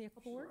you like to say a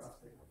couple words?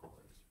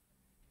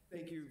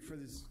 Thank you for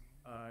this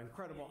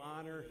incredible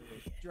honor.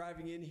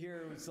 Driving in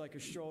here, it was like a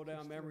stroll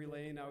down memory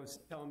lane. I was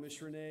telling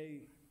Ms.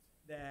 Renee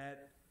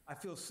that I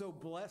feel so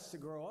blessed to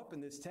grow up in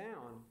this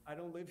town. I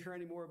don't live here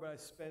anymore, but I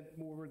spent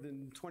more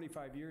than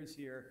 25 years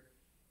here.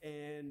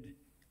 And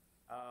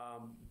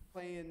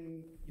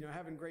playing,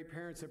 having great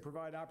parents that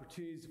provide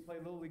opportunities to play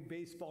Little League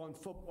baseball and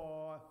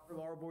football for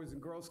Laurel Boys and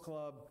Girls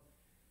Club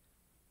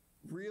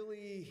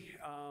really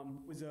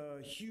was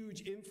a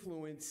huge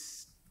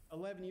influence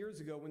 11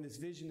 years ago when this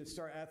vision to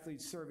start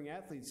Athletes Serving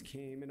Athletes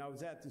came. And I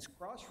was at this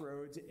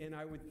crossroads, and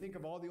I would think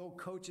of all the old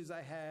coaches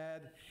I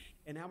had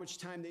and how much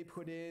time they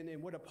put in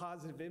and what a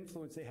positive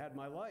influence they had in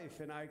my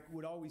life. And I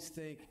would always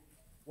think,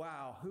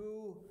 wow,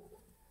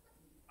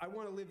 I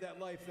want to live that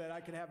life that I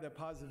could have that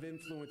positive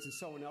influence in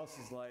someone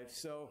else's life.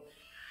 So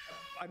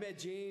I met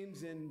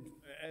James, and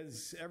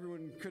as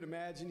everyone could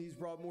imagine, he's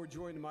brought more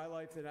joy into my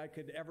life than I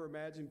could ever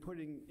imagine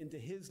putting into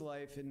his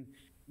life. And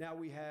now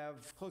we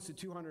have close to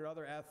 200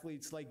 other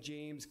athletes like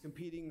James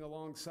competing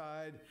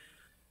alongside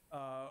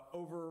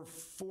over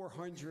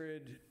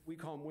 400, we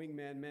call them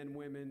wingmen, men,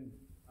 women,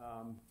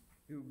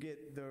 who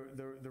get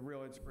the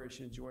real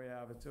inspiration and joy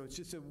out of it. So it's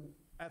just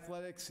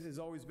athletics has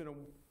always been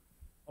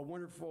a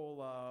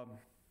wonderful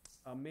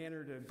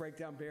manner to break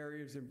down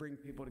barriers and bring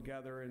people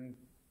together, and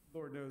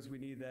Lord knows we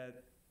need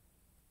that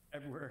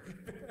everywhere,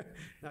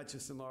 not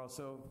just in Laurel.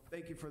 So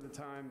thank you for the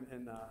time,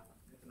 and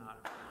it's an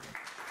honor.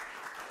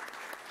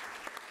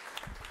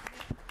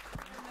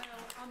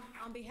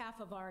 On behalf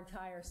of our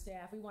entire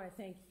staff, we want to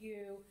thank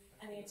you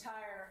and the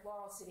entire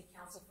Laurel City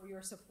Council for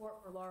your support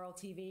for Laurel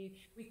TV.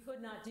 We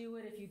could not do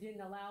it if you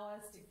didn't allow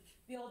us to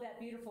build that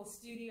beautiful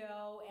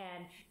studio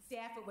and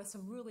staff it with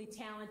some really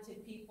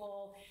talented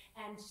people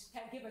and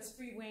give us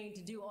free rein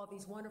to do all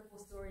these wonderful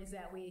stories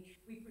that we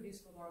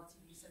produce for Laurel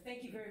TV. So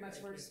thank you very much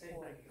for your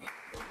support.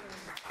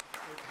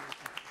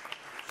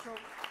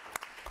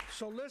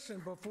 So listen,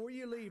 before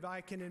you leave, I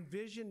can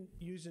envision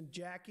using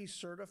Jackie's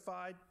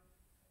certified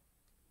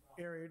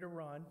area to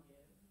run,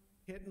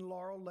 hitting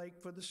Laurel Lake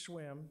for the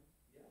swim,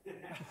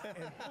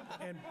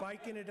 and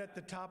biking it at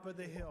the top of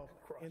the hill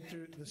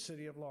into the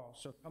city of Laurel.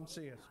 So come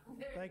see us.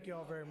 Thank you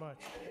all very much.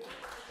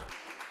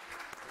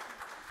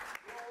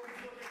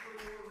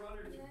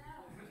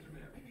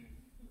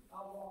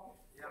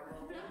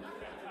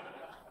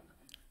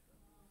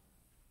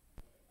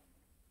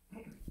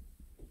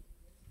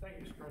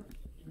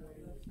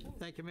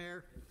 Thank you,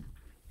 Mayor.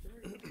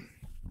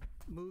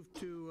 Move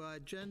to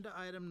agenda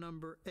item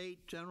number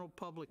 8, general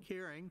public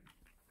hearing.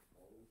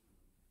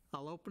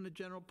 I'll open the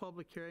general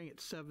public hearing at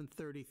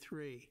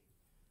 7:33.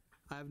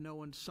 I have no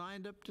one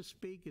signed up to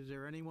speak. Is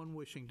there anyone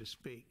wishing to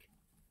speak?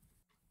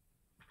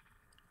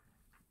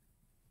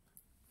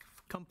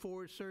 Come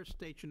forward, sir.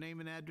 State your name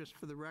and address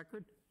for the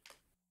record.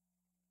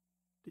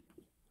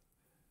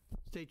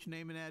 State your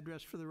name and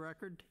address for the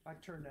record. I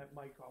turned that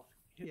mic off.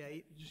 Yeah,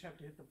 you just have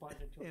to hit the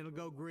button until it'll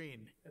go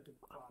green. At the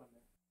bottom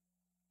there.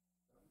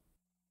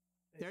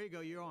 There you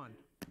go, you're on.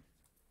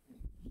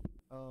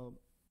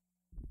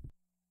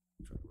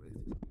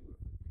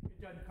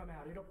 It doesn't come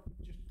out. It'll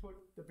just put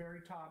the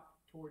very top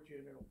towards you,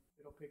 and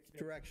it'll pick.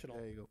 Directional.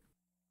 There you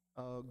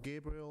go.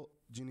 Gabriel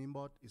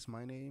Jinimbot is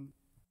my name.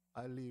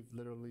 I live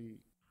literally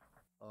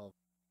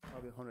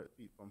probably 100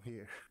 feet from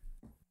here.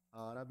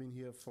 And I've been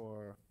here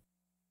for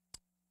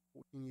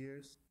 14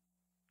 years,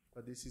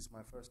 but this is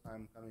my first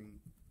time coming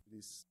to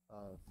this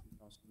city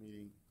council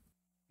meeting.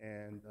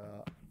 And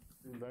I've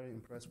been very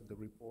impressed with the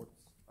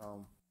reports,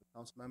 the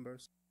council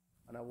members.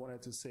 And I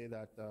wanted to say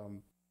that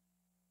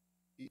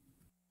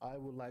I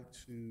would like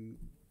to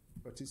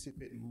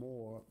participate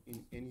more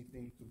in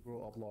anything to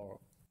grow up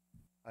Laurel.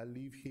 I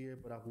live here,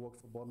 but I've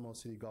worked for Baltimore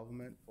City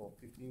government for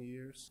 15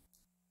 years.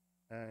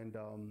 And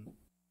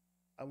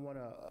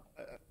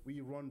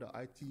we run the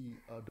IT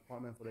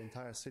department for the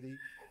entire city,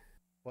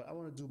 but I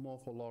want to do more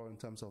for Laurel in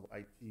terms of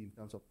IT, in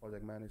terms of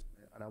project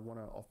management, and I want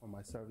to offer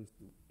my service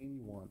to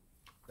anyone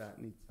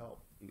that needs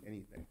help in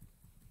anything.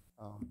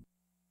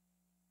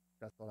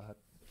 That's all I had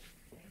to say.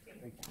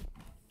 Thank you.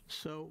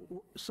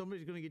 So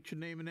somebody's going to get your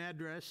name and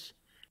address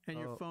and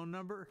your phone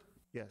number?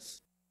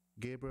 Yes.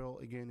 Gabriel,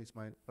 again, is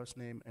my first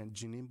name, and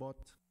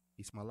Jinimbot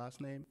is my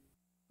last name.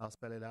 I'll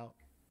spell it out.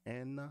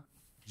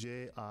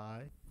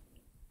 NJINIMBOT.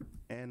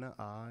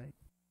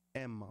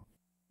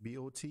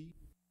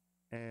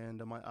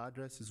 And my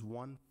address is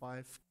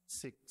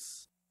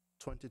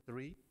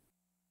 15623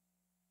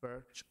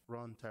 Birch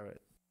Run Terrace.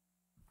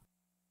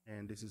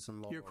 And this is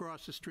in Laurel. You're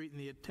across the street in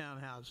the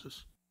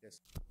townhouses?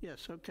 Yes.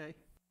 Yes, okay.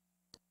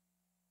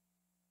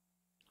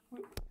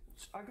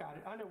 I got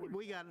it. I know where.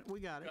 We got it.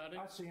 Got it?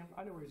 I see him.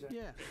 I know where he's at.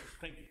 Yeah.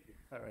 Thank you.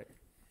 All right.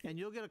 And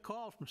you'll get a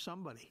call from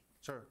somebody,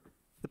 Sure.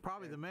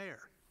 probably the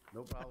mayor.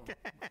 No problem.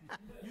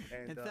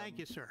 And thank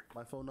you, sir.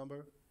 My phone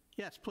number,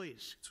 Yes,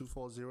 please.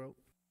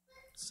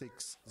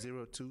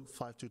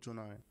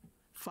 240-602-5229.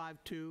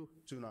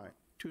 5229.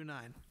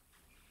 29. Did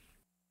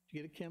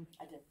you get it, Kim?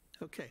 I did.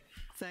 Okay.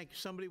 Thank you.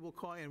 Somebody will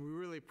call you, and we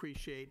really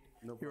appreciate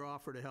No your problem.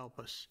 offer to help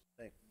us.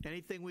 Thanks.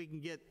 Anything we can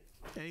get,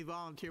 any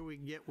volunteer we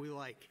can get, we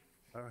like.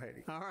 All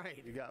righty. All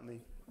right. You got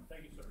me.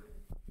 Thank you, sir.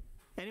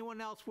 Anyone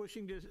else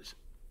wishing to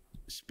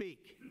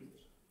speak?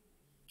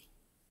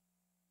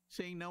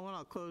 Seeing no one,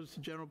 I'll close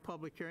the general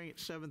public hearing at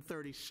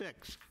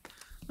 7:36.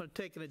 I'm going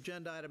to take an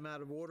agenda item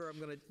out of order. I'm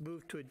going to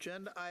move to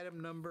agenda item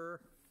number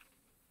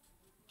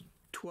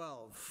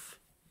 12.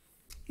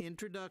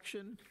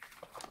 Introduction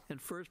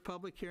and first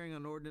public hearing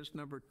on ordinance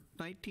number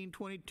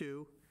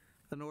 1922,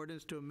 an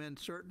ordinance to amend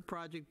certain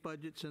project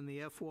budgets in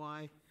the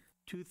FY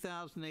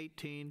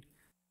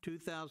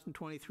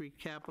 2018-2023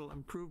 capital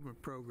improvement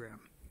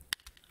program.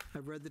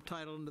 I've read the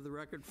title into the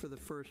record for the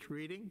first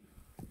reading.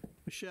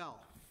 Michelle.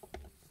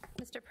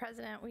 Mr.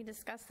 President, we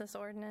discussed this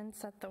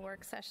ordinance at the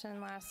work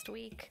session last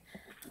week.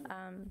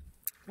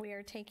 We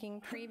are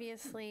taking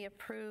previously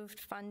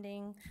approved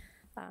funding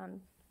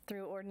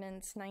through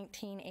Ordinance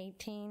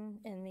 1918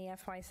 in the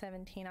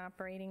FY17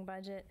 operating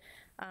budget.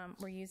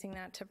 We're using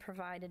that to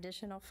provide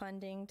additional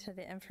funding to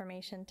the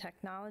Information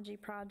Technology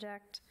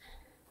Project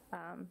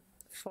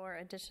for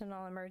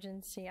additional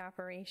emergency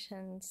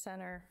operations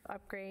center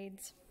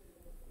upgrades,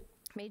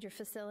 major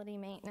facility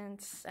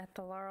maintenance at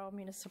the Laurel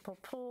Municipal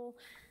Pool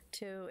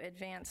to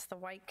advance the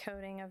white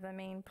coating of the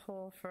main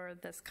pool for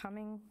this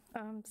coming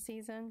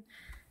season,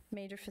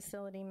 major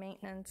facility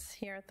maintenance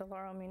here at the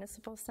Laurel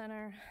Municipal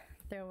Center.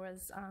 There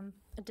was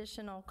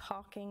additional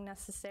caulking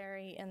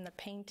necessary in the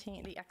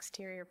painting, the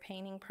exterior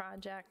painting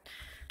project.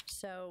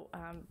 So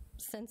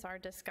since our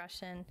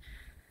discussion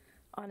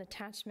on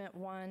attachment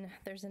 1,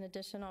 there's an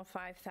additional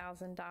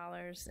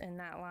 $5,000 in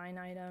that line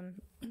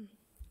item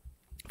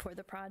for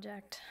the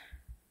project.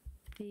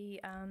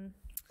 The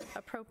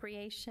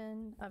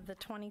appropriation of the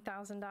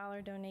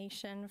 $20,000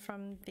 donation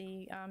from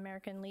the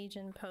American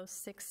Legion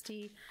Post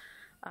 60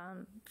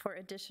 for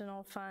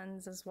additional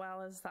funds, as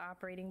well as the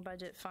operating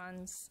budget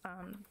funds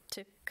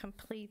to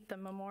complete the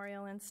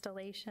memorial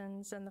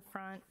installations in the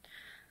front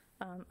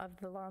of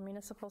the Laurel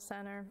Municipal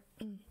Center.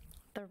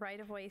 The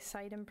right-of-way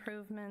site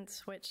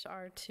improvements, which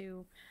are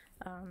to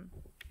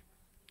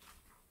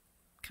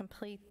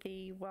complete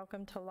the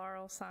Welcome to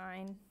Laurel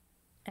sign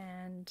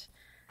and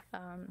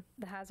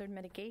the hazard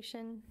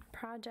mitigation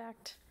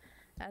project,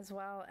 as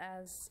well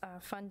as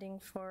funding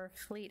for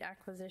fleet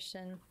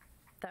acquisition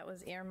that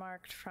was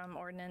earmarked from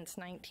Ordinance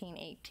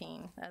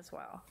 1918 as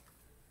well.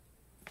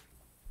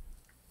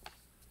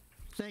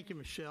 Thank you,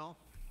 Michelle.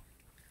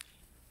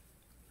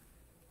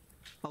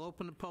 I'll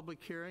open the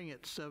public hearing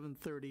at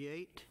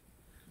 7:38.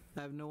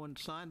 I have no one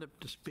signed up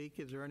to speak.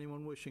 Is there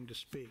anyone wishing to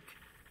speak?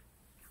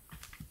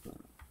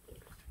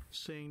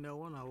 Seeing no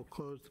one, I will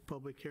close the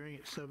public hearing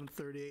at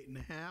 7:38 and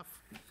a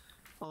half.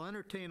 I'll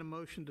entertain a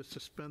motion to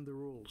suspend the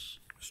rules.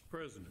 Mr.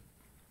 President.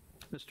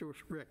 Mr.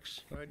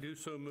 Ricks. I do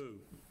so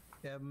move.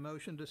 You have a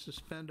motion to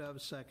suspend. Do I have a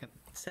second?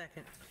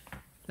 Second.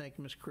 Thank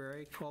you, Ms.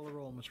 Crary. Call the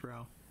roll, Ms.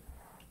 Rao.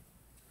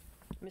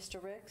 Mr.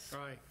 Ricks?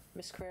 Aye.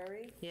 Ms.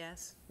 Crary?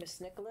 Yes.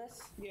 Ms.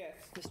 Nicholas?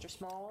 Yes. Mr.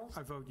 Smalls?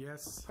 I vote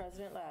yes.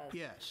 President Laz?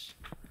 Yes.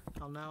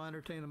 I'll now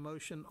entertain a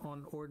motion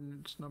on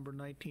ordinance number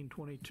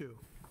 1922.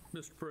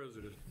 Mr.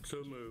 President,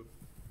 so move.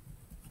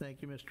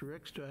 Thank you, Mr.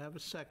 Ricks. Do I have a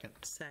second?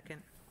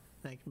 Second.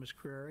 Thank you, Ms.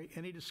 Crary.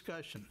 Any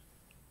discussion?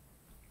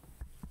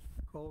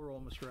 Call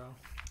roll, Ms. Rao.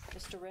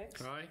 Mr.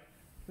 Ricks? Aye.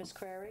 Ms.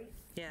 Crary?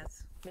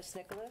 Yes. Ms.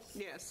 Nicholas?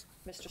 Yes.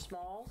 Mr.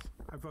 Smalls?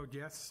 I vote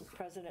yes.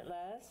 President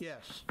Les?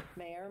 Yes.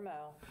 Mayor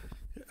Mo?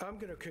 I'm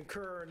going to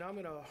concur, and I'm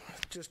going to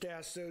just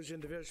ask those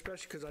individuals,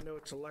 especially because I know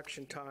it's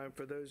election time,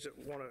 for those that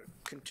want to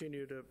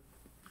continue to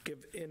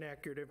give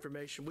inaccurate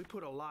information. We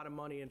put a lot of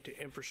money into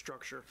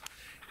infrastructure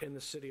in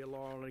the city of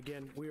Laurel, and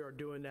again, we are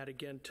doing that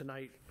again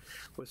tonight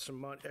with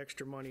some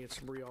extra money and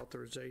some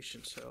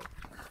reauthorization. So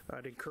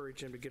I'd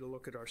encourage them to get a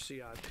look at our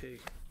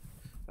CIP.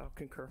 I'll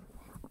concur.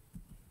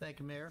 Thank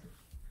you, Mayor.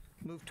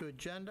 Move to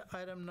agenda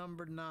item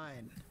number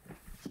 9.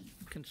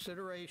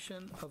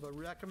 Consideration of a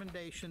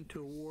recommendation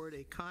to award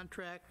a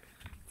contract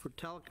for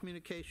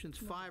telecommunications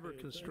fiber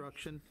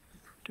construction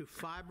to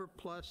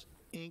Fiberplus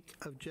Inc.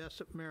 of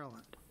Jessup,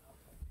 Maryland.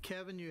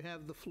 Kevin, you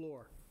have the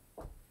floor.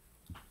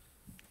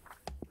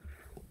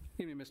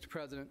 Evening, Mr.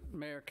 President,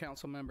 Mayor,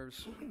 council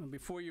members.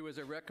 Before you is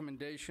a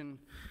recommendation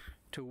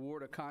to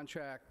award a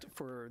contract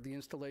for the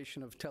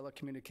installation of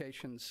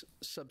telecommunications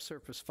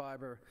subsurface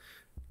fiber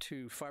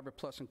to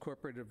Fiberplus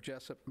Incorporated of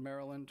Jessup,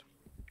 Maryland.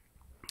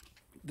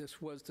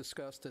 This was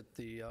discussed at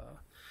the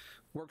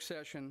work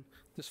session.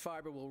 This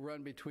fiber will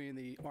run between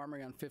the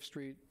Armory on 5th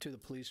Street to the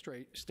police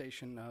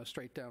station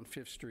straight down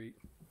 5th Street.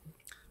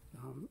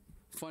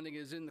 Funding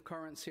is in the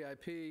current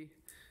CIP,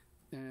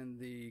 and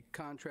the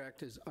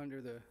contract is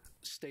under the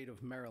state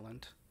of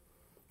Maryland.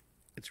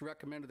 It's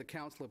recommended the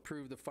council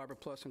approve the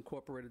Fiberplus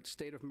Incorporated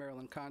State of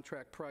Maryland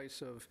contract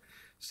price of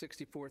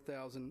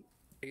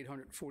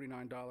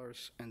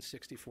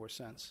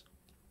 $64,849.64.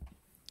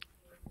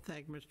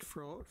 Thank you, Mr.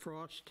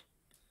 Frost.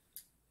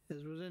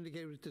 As was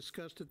indicated, it was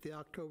discussed at the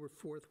October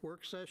 4th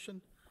work session.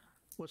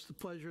 What's the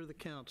pleasure of the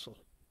council?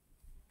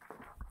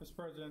 Mr.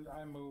 President,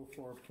 I move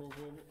for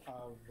approval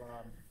of,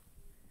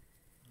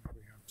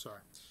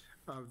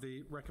 of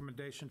the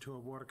recommendation to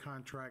award a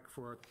contract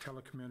for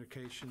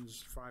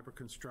telecommunications fiber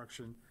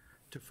construction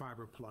to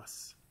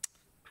Fiberplus.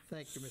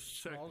 Thank you,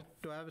 Mr. Small.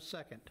 Do I have a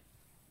second?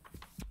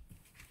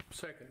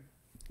 Second.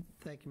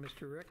 Thank you,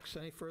 Mr. Ricks.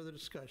 Any further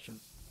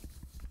discussion?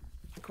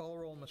 Call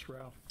roll, Ms.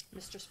 Rao.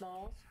 Mr.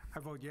 Smalls? I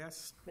vote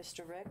yes.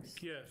 Mr.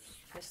 Ricks? Yes.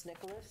 Ms.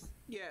 Nicholas?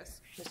 Yes.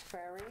 Ms.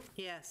 Crary?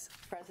 Yes.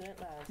 President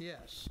Les?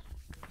 Yes.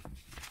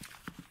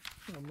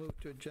 I'll move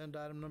to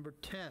agenda item number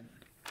 10.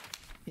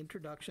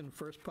 Introduction and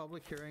first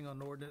public hearing on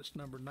ordinance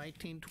number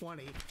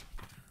 1920,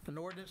 an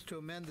ordinance to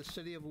amend the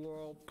City of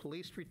Laurel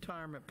Police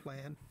Retirement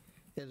Plan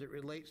as it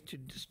relates to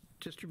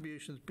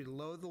distributions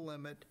below the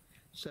limit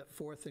set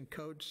forth in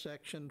Code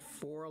Section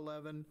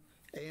 411,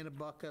 A in a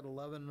bucket,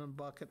 11 in a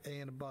bucket,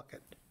 A in a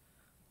bucket.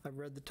 I've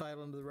read the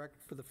title into the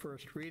record for the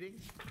first reading.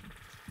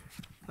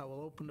 I will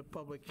open the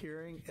public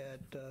hearing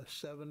at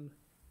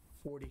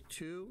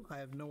 7:42. I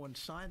have no one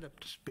signed up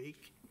to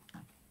speak.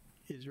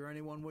 Is there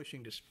anyone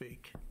wishing to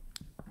speak?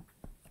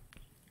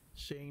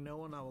 Seeing no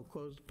one, I will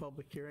close the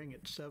public hearing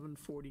at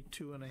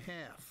 7:42 and a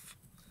half.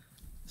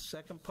 The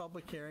second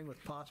public hearing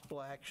with possible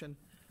action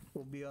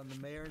will be on the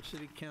Mayor and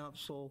City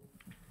Council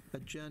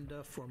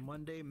agenda for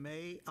Monday,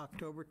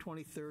 October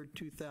 23rd,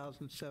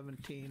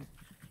 2017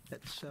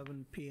 at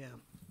 7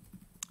 p.m.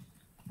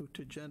 Move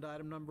to agenda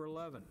item number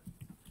 11.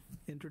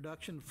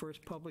 Introduction,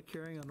 first public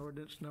hearing on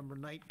ordinance number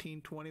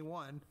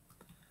 1921,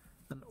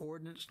 an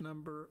ordinance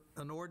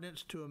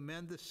to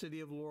amend the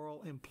City of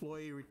Laurel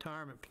Employee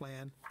Retirement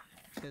Plan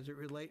as it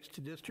relates to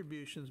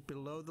distributions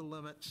below the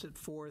limit set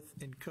forth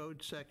in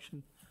Code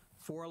Section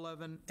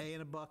 411, A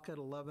in a bucket,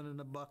 11 in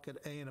a bucket,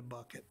 A in a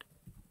bucket.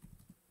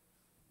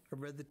 I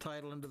read the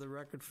title into the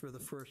record for the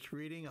first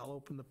reading. I'll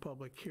open the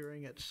public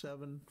hearing at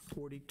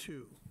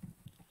 7:42.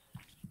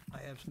 I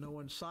have no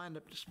one signed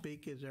up to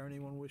speak. Is there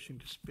anyone wishing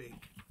to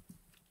speak?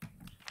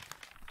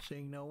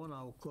 Seeing no one,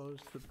 I will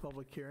close the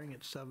public hearing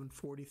at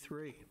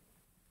 7:43.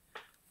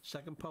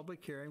 Second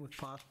public hearing with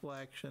possible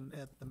action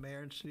at the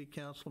Mayor and City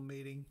Council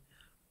meeting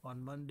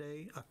on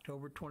Monday,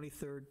 October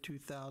 23rd,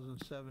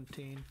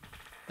 2017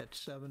 at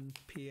 7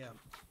 p.m.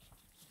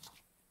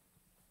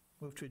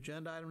 Move to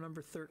agenda item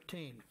number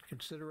 13,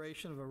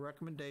 consideration of a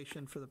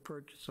recommendation for the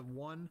purchase of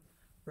 1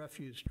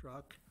 refuse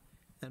truck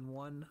and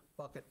 1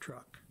 bucket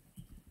truck.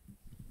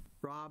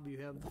 Rob, you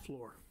have the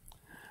floor.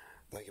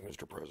 Thank you,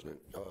 Mr.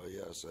 President.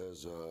 Yes,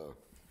 as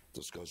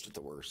discussed at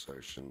the work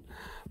session,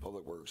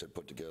 Public Works had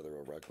put together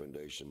a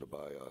recommendation to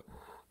buy a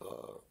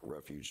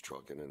refuge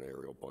truck and an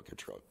aerial bucket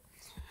truck.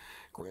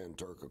 Grand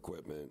Turk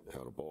Equipment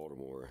out of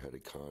Baltimore had a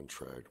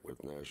contract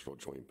with National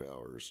Joint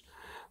Powers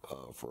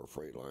for a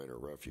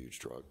Freightliner refuge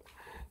truck,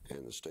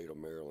 and the state of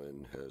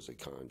Maryland has a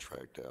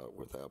contract out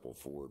with Apple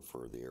Ford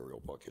for the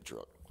aerial bucket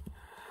truck.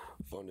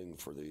 Funding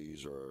for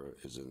these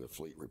is in the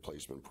fleet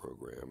replacement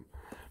program,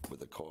 with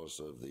the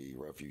cost of the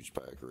refuge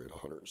packer at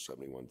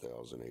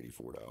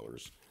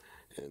 $171,084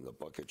 and the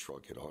bucket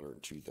truck at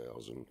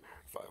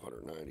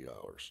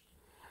 $102,590.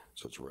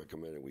 So it's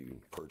recommended we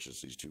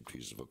purchase these 2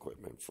 pieces of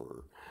equipment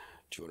for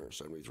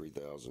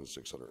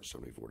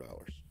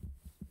 $273,674.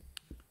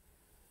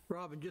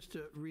 Robin, just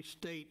to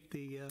restate,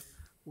 the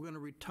we're going to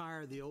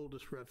retire the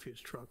oldest refuse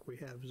truck we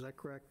have, is that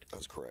correct?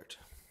 That's correct.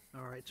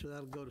 All right, so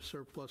that'll go to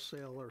surplus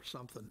sale or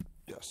something.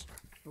 Yes.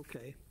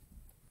 Okay.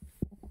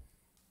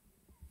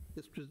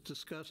 This was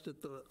discussed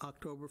at the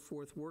October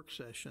 4th work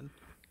session.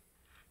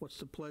 What's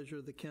the pleasure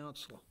of the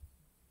council?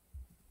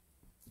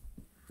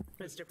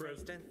 Mr.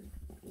 President?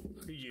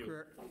 Ms.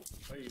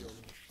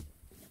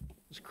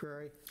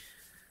 Crary?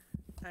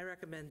 I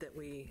recommend that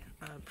we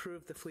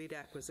approve the fleet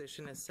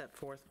acquisition as set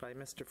forth by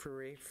Mr.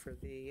 Faree for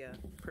the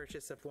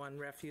purchase of one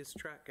refuse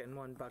truck and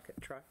one bucket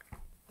truck.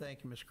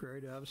 Thank you, Ms.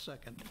 Crary. Do I have a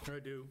second? I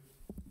do.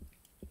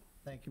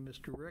 Thank you,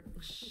 Mr.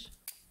 Ricks.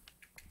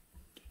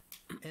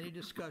 Any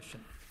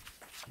discussion?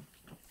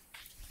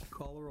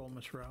 Call the roll,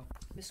 Ms. Rowe.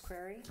 Ms.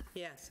 Crary?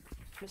 Yes.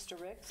 Mr.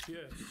 Ricks?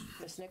 Yes.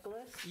 Ms.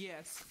 Nicholas?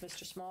 Yes.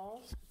 Mr.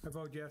 Smalls? I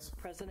vote yes.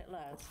 President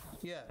Les?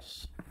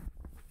 Yes.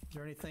 Is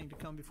there anything to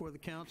come before the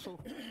council?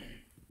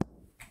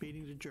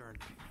 Meeting's adjourned.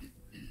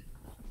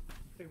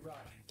 Hey,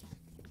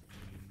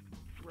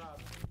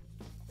 Rob.